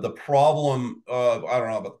 The problem, I don't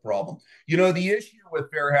know about the problem. The issue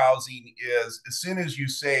with fair housing is as soon as you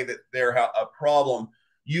say that they're a problem,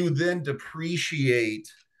 you then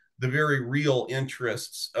depreciate the very real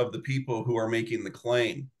interests of the people who are making the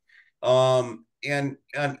claim. And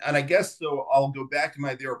I guess so. I'll go back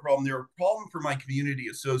to they're a problem. They're a problem for my community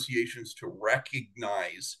associations to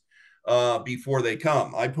recognize before they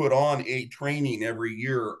come. I put on a training every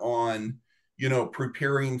year on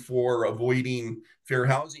preparing for avoiding fair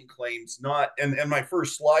housing claims. And my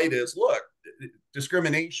first slide is, look,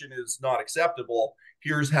 discrimination is not acceptable.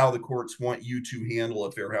 Here's how the courts want you to handle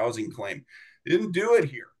a fair housing claim. They didn't do it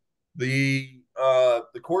here. The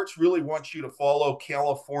courts really want you to follow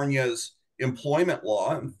California's employment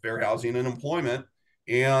law and fair housing and employment,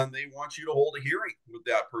 and they want you to hold a hearing with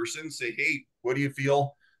that person, say, hey, what do you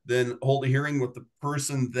feel? Then hold a hearing with the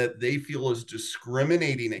person that they feel is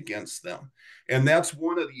discriminating against them. And that's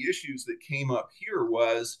one of the issues that came up here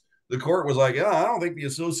was the court was like, I don't think the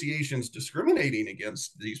association's discriminating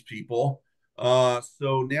against these people.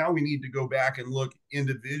 So now we need to go back and look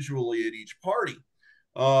individually at each party.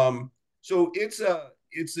 So it's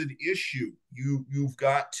an issue. You've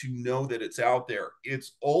got to know that it's out there.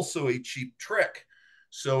 It's also a cheap trick.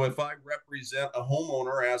 So if I represent a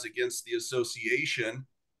homeowner as against the association,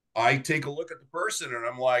 I take a look at the person and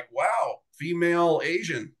I'm like, wow, female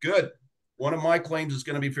Asian, good. One of my claims is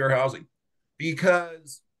going to be fair housing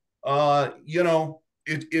because,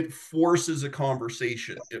 it forces a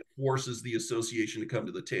conversation. It forces the association to come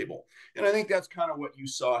to the table. And I think that's kind of what you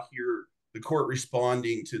saw here, the court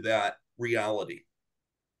responding to that reality.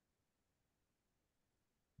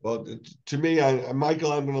 Well, to me,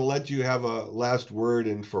 Michael, I'm going to let you have a last word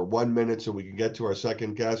and for 1 minute so we can get to our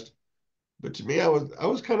second guest. But to me, I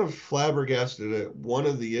was kind of flabbergasted at one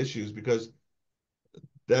of the issues because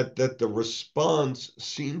that the response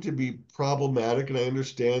seemed to be problematic, and I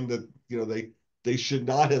understand that they should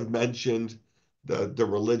not have mentioned the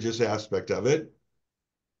religious aspect of it,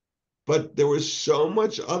 but there was so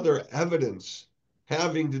much other evidence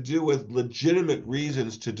having to do with legitimate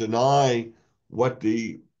reasons to deny what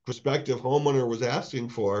the prospective homeowner was asking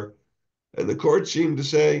for, and the court seemed to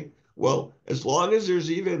say, well, as long as there's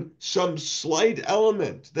even some slight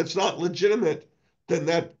element that's not legitimate, then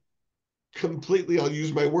that completely, I'll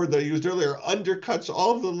use my word that I used earlier, undercuts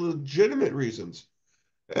all the legitimate reasons.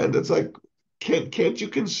 And it's like, can't you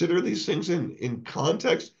consider these things in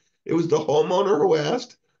context? It was the homeowner who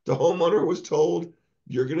asked. The homeowner was told,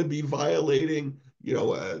 you're going to be violating, you're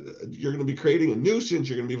going to be creating a nuisance.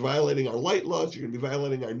 You're going to be violating our light laws. You're going to be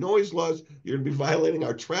violating our noise laws. You're going to be violating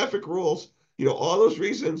our traffic rules, all those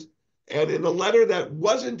reasons. And in a letter that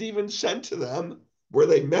wasn't even sent to them, where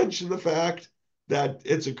they mentioned the fact that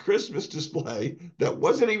it's a Christmas display that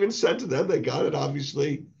wasn't even sent to them. They got it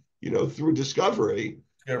obviously, through discovery.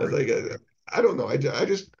 Yeah, Like, I don't know. I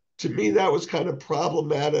just, to me, that was kind of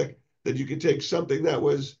problematic that you could take something that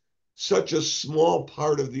was such a small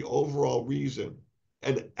part of the overall reason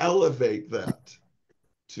and elevate that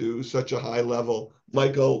to such a high level.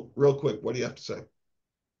 Michael, real quick, what do you have to say?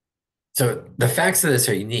 So the facts of this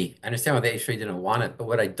are unique. I understand why they actually didn't want it, but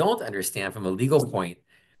what I don't understand from a legal point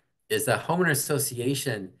is the homeowner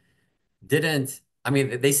association didn't, I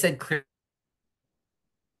mean, they said clear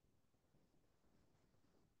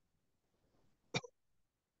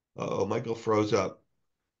Uh-oh, Michael froze up.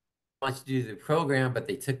 wants to do the program, but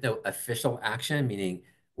they took no official action, meaning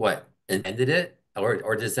what, and ended it?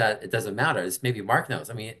 Or does that, it doesn't matter. It's maybe Mark knows.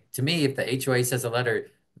 I mean, to me, if the HOA says a letter,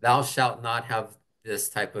 thou shalt not have this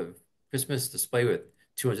type of Christmas display with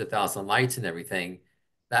 200,000 lights and everything,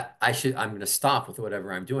 that I'm going to stop with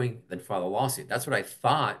whatever I'm doing, then file a lawsuit. That's what I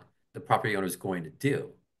thought the property owner was going to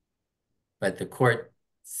do. But the court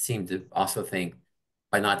seemed to also think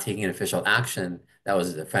by not taking an official action, that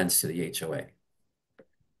was a offense to the HOA.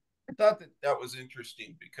 I thought that that was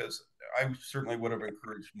interesting because I certainly would have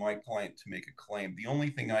encouraged my client to make a claim. The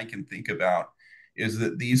only thing I can think about is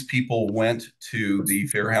that these people went to the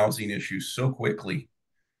fair housing issue so quickly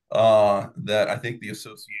that I think the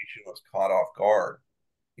association was caught off guard.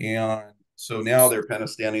 And so now they're kind of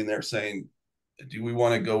standing there saying, do we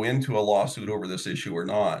want to go into a lawsuit over this issue or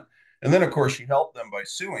not? And then, of course, you help them by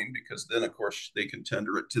suing because then, of course, they can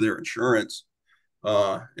tender it to their insurance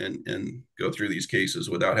and go through these cases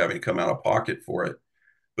without having to come out of pocket for it.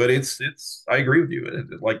 But it's I agree with you.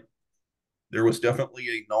 Like there was definitely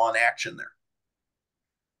a non-action there.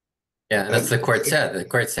 Yeah, and that's And the court said. The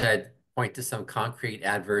court said point to some concrete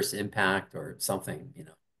adverse impact or something, you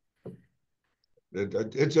know.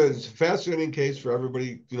 it's a fascinating case for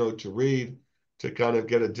everybody, to read, to kind of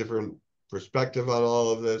get a different perspective on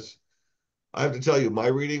all of this. I have to tell you, my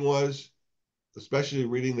reading was, especially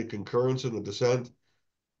reading the concurrence and the dissent,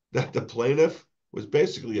 that the plaintiff was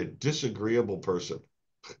basically a disagreeable person.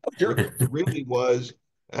 Sure. Really was.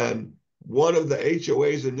 And one of the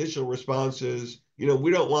HOA's initial responses, we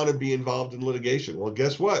don't want to be involved in litigation. Well,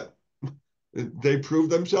 guess what? They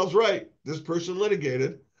proved themselves right. This person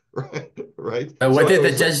litigated, right? Right. But So what did it the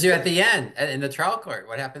was like, judge do at the end in the trial court?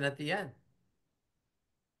 What happened at the end?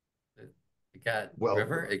 It got well,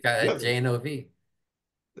 River, it got yeah, JNOV.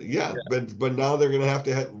 yeah, but now they're going to have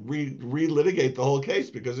to relitigate the whole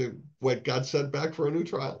case because what got sent back for a new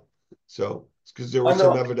trial. So because I know.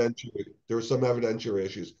 there were some evidentiary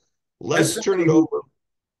issues. As Let's turn somebody it who over.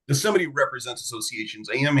 as somebody who represents associations,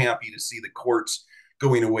 I am happy to see the courts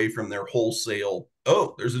going away from their wholesale.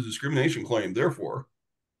 Oh, there's a discrimination claim, therefore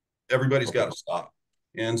everybody's Okay. got to stop.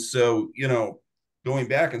 And so, going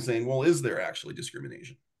back and saying, well, is there actually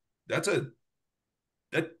discrimination? That's a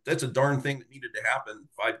that's a darn thing that needed to happen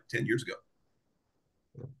 5 to 10 years ago.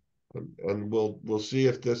 And we'll see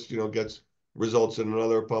if this gets results in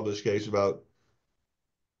another published case about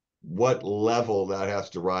what level that has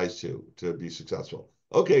to rise to be successful.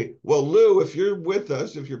 Okay, well, Lou, if you're with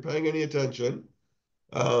us, if you're paying any attention,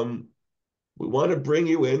 um, we want to bring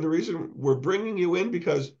you in. The reason we're bringing you in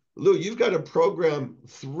because Lou, you've got a program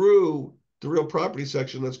through the real property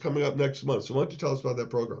section that's coming up next month. So why don't you tell us about that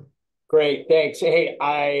program? Great, thanks. Hey,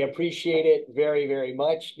 I appreciate it very, very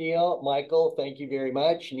much, Neil. Michael, thank you very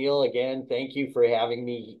much. Neil, again, thank you for having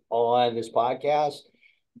me on this podcast.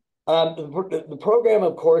 The program,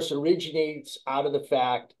 of course, originates out of the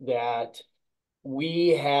fact that we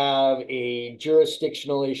have a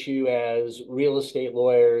jurisdictional issue as real estate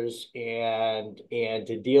lawyers and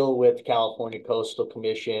to deal with California Coastal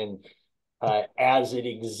Commission as it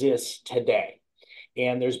exists today.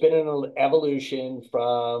 And there's been an evolution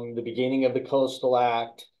from the beginning of the Coastal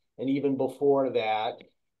Act and even before that.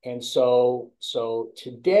 And so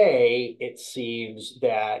today it seems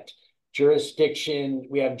that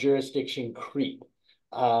we have jurisdiction creep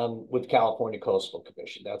with California Coastal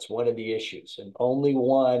Commission. That's one of the issues, and only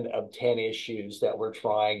one of 10 issues that we're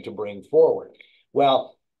trying to bring forward.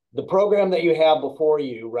 Well, the program that you have before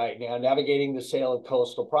you right now, Navigating the Sale of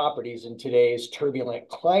Coastal Properties in Today's Turbulent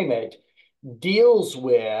Climate, deals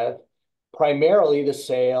with primarily the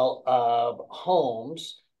sale of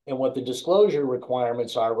homes and what the disclosure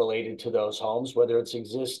requirements are related to those homes, whether it's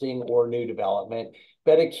existing or new development,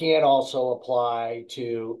 but it can also apply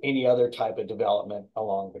to any other type of development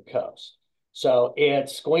along the coast. So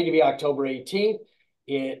it's going to be October 18th.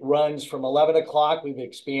 It runs from 11 o'clock. We've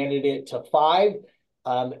expanded it to 5.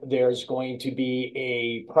 There's going to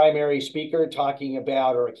be a primary speaker talking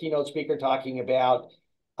about, or a keynote speaker talking about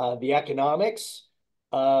the economics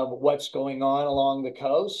of what's going on along the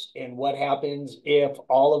coast and what happens if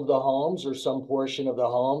all of the homes or some portion of the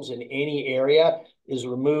homes in any area is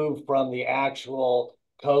removed from the actual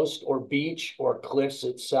coast or beach or cliffs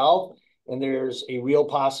itself. And there's a real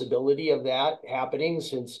possibility of that happening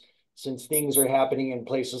since things are happening in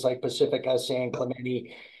places like Pacifica, San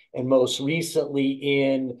Clemente, and most recently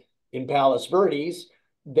in Palos Verdes,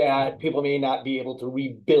 that people may not be able to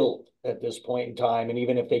rebuild at this point in time. And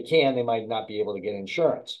even if they can, they might not be able to get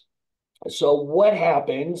insurance. So what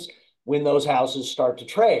happens when those houses start to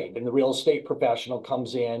trade and the real estate professional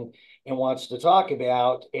comes in and wants to talk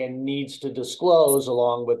about and needs to disclose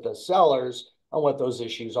along with the sellers on what those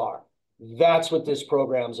issues are? That's what this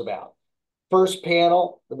program's about. First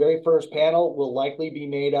panel, the very first panel will likely be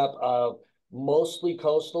made up of mostly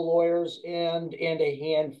coastal lawyers and a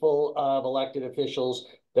handful of elected officials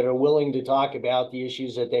that are willing to talk about the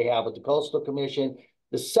issues that they have with the Coastal Commission.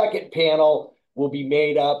 The second panel will be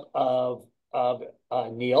made up of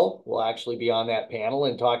Neil will actually be on that panel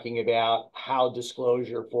and talking about how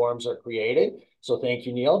disclosure forms are created. So thank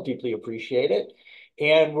you, Neil. Deeply appreciate it.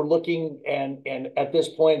 And we're looking, and at this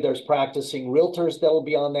point, there's practicing realtors that will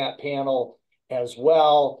be on that panel as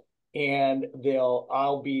well. And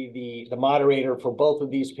I'll be the moderator for both of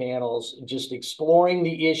these panels, just exploring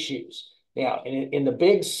the issues. Now, in the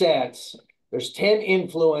big sense, there's 10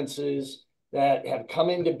 influences that have come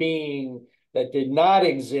into being that did not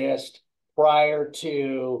exist prior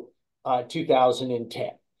to 2010.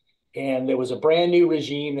 And there was a brand new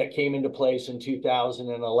regime that came into place in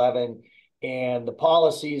 2011. And the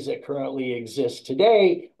policies that currently exist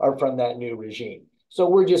today are from that new regime. So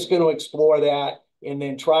we're just going to explore that and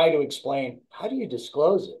then try to explain, how do you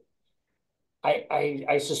disclose it?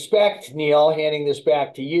 I suspect, Neil, handing this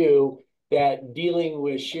back to you, that dealing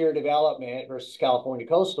with sheer development versus California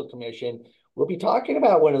Coastal Commission, we'll be talking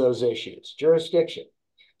about one of those issues, jurisdiction.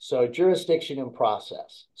 So jurisdiction and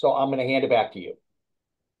process. So I'm going to hand it back to you.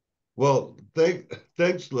 Well,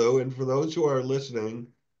 thanks, Lou. And for those who are listening,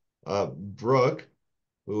 Brooke,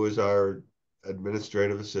 who is our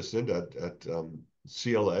administrative assistant at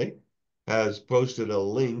CLA, has posted a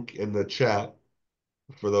link in the chat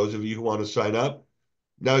for those of you who want to sign up.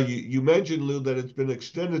 Now, you mentioned, Lou, that it's been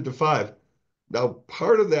extended to 5. Now,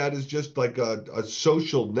 part of that is just like a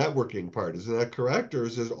social networking part. Isn't that correct? Or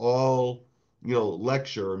is it all,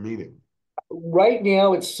 lecture or meeting? Right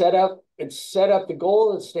now, it's set up. The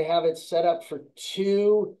goal is to have it set up for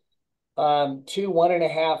two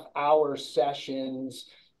 1.5 hour sessions,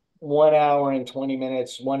 1 hour and 20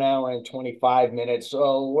 minutes, 1 hour and 25 minutes.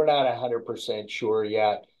 So we're not 100% sure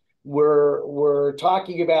yet. We're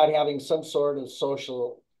talking about having some sort of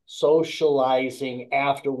socializing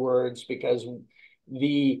afterwards, because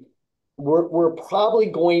we're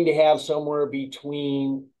probably going to have somewhere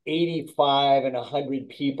between 85 and 100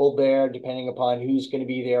 people there, depending upon who's going to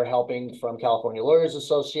be there helping from California Lawyers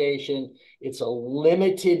Association. It's a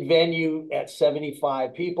limited venue at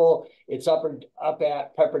 75 people. It's up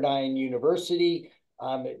at Pepperdine University.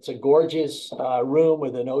 It's a gorgeous room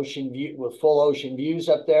with an ocean view, with full ocean views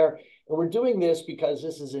up there. And we're doing this because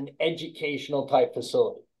this is an educational type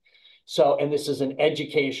facility. So, and this is an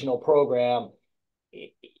educational program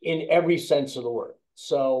in every sense of the word.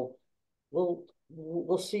 So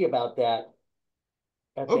we'll see about that.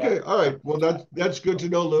 Okay, all right. Well, that's good to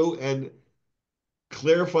know, Lou, and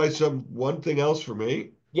clarify one thing else for me.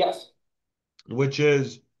 Yes. Which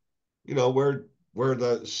is, we're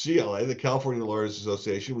the CLA, the California Lawyers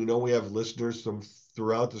Association. We know we have listeners from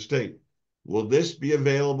throughout the state. Will this be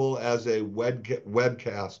available as a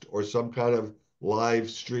webcast or some kind of live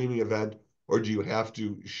streaming event, or do you have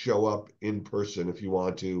to show up in person if you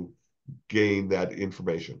want to gain that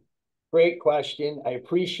information? Great question. I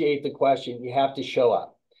appreciate the question. You have to show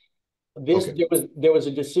up. Okay. There was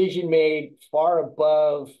a decision made far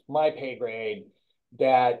above my pay grade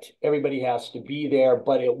that everybody has to be there,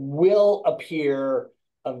 but it will appear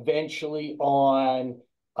eventually on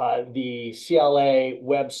the CLA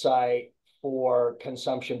website for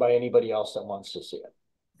consumption by anybody else that wants to see it.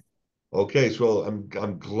 Okay, so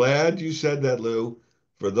I'm glad you said that, Lou.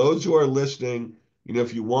 For those who are listening,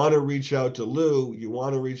 if you want to reach out to Lou, you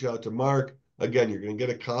want to reach out to Mark, again, you're going to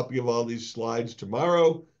get a copy of all these slides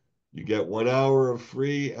tomorrow. You get 1 hour of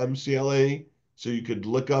free MCLA, so you could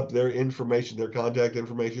look up their information. Their contact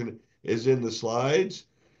information is in the slides.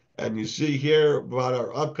 And you see here about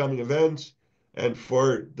our upcoming events. And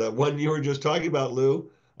for the one you were just talking about,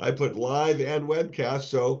 Lou, I put live and webcast,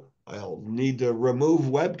 so I'll need to remove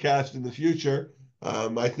webcast in the future.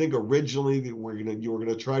 I think originally you were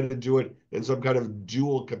gonna try to do it in some kind of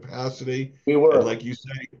dual capacity. We were. And like you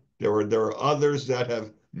say, there are others that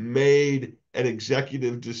have made an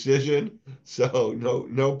executive decision, so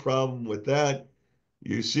no problem with that.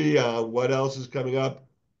 You see what else is coming up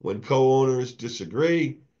when co-owners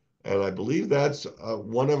disagree, and I believe that's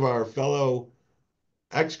one of our fellow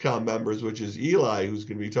XCOM members, which is Eli, who's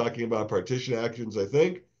going to be talking about partition actions, I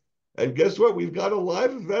think. And guess what? We've got a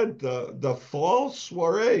live event. The fall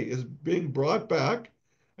soiree is being brought back,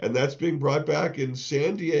 and that's being brought back in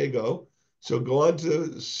San Diego. So go on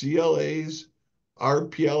to CLA's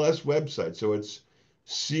RPLS website. So it's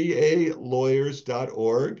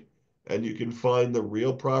calawyers.org, and you can find the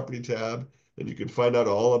real property tab, and you can find out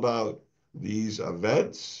all about these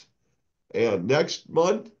events. And next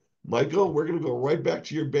month, Michael, we're going to go right back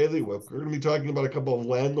to your bailiwick. We're going to be talking about a couple of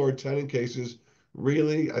landlord-tenant cases,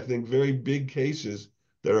 really, I think, very big cases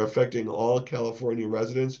that are affecting all California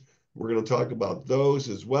residents. We're going to talk about those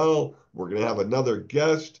as well. We're going to have another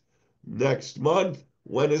guest next month.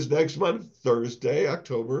 When is next month? Thursday,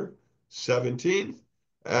 October 17th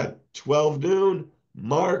at 12 noon.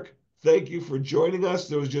 Mark, thank you for joining us.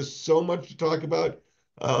 There was just so much to talk about.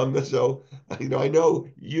 So, I know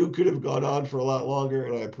you could have gone on for a lot longer,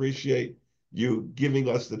 and I appreciate you giving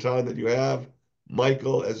us the time that you have.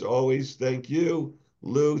 Michael, as always, thank you.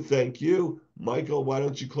 Lou, thank you. Michael, why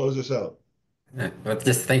don't you close us out? Well,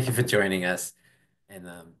 just thank you for joining us. And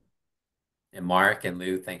Mark and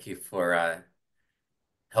Lou, thank you for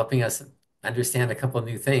helping us understand a couple of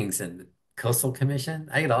new things. And Coastal Commission,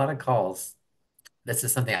 I get a lot of calls. This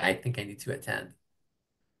is something I think I need to attend.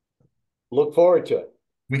 Look forward to it.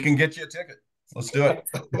 We can get you a ticket. Let's do it.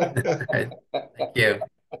 All right. Thank you.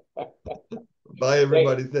 Bye,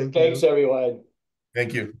 everybody. Thank you. Thanks, everyone.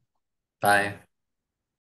 Thank you. Bye.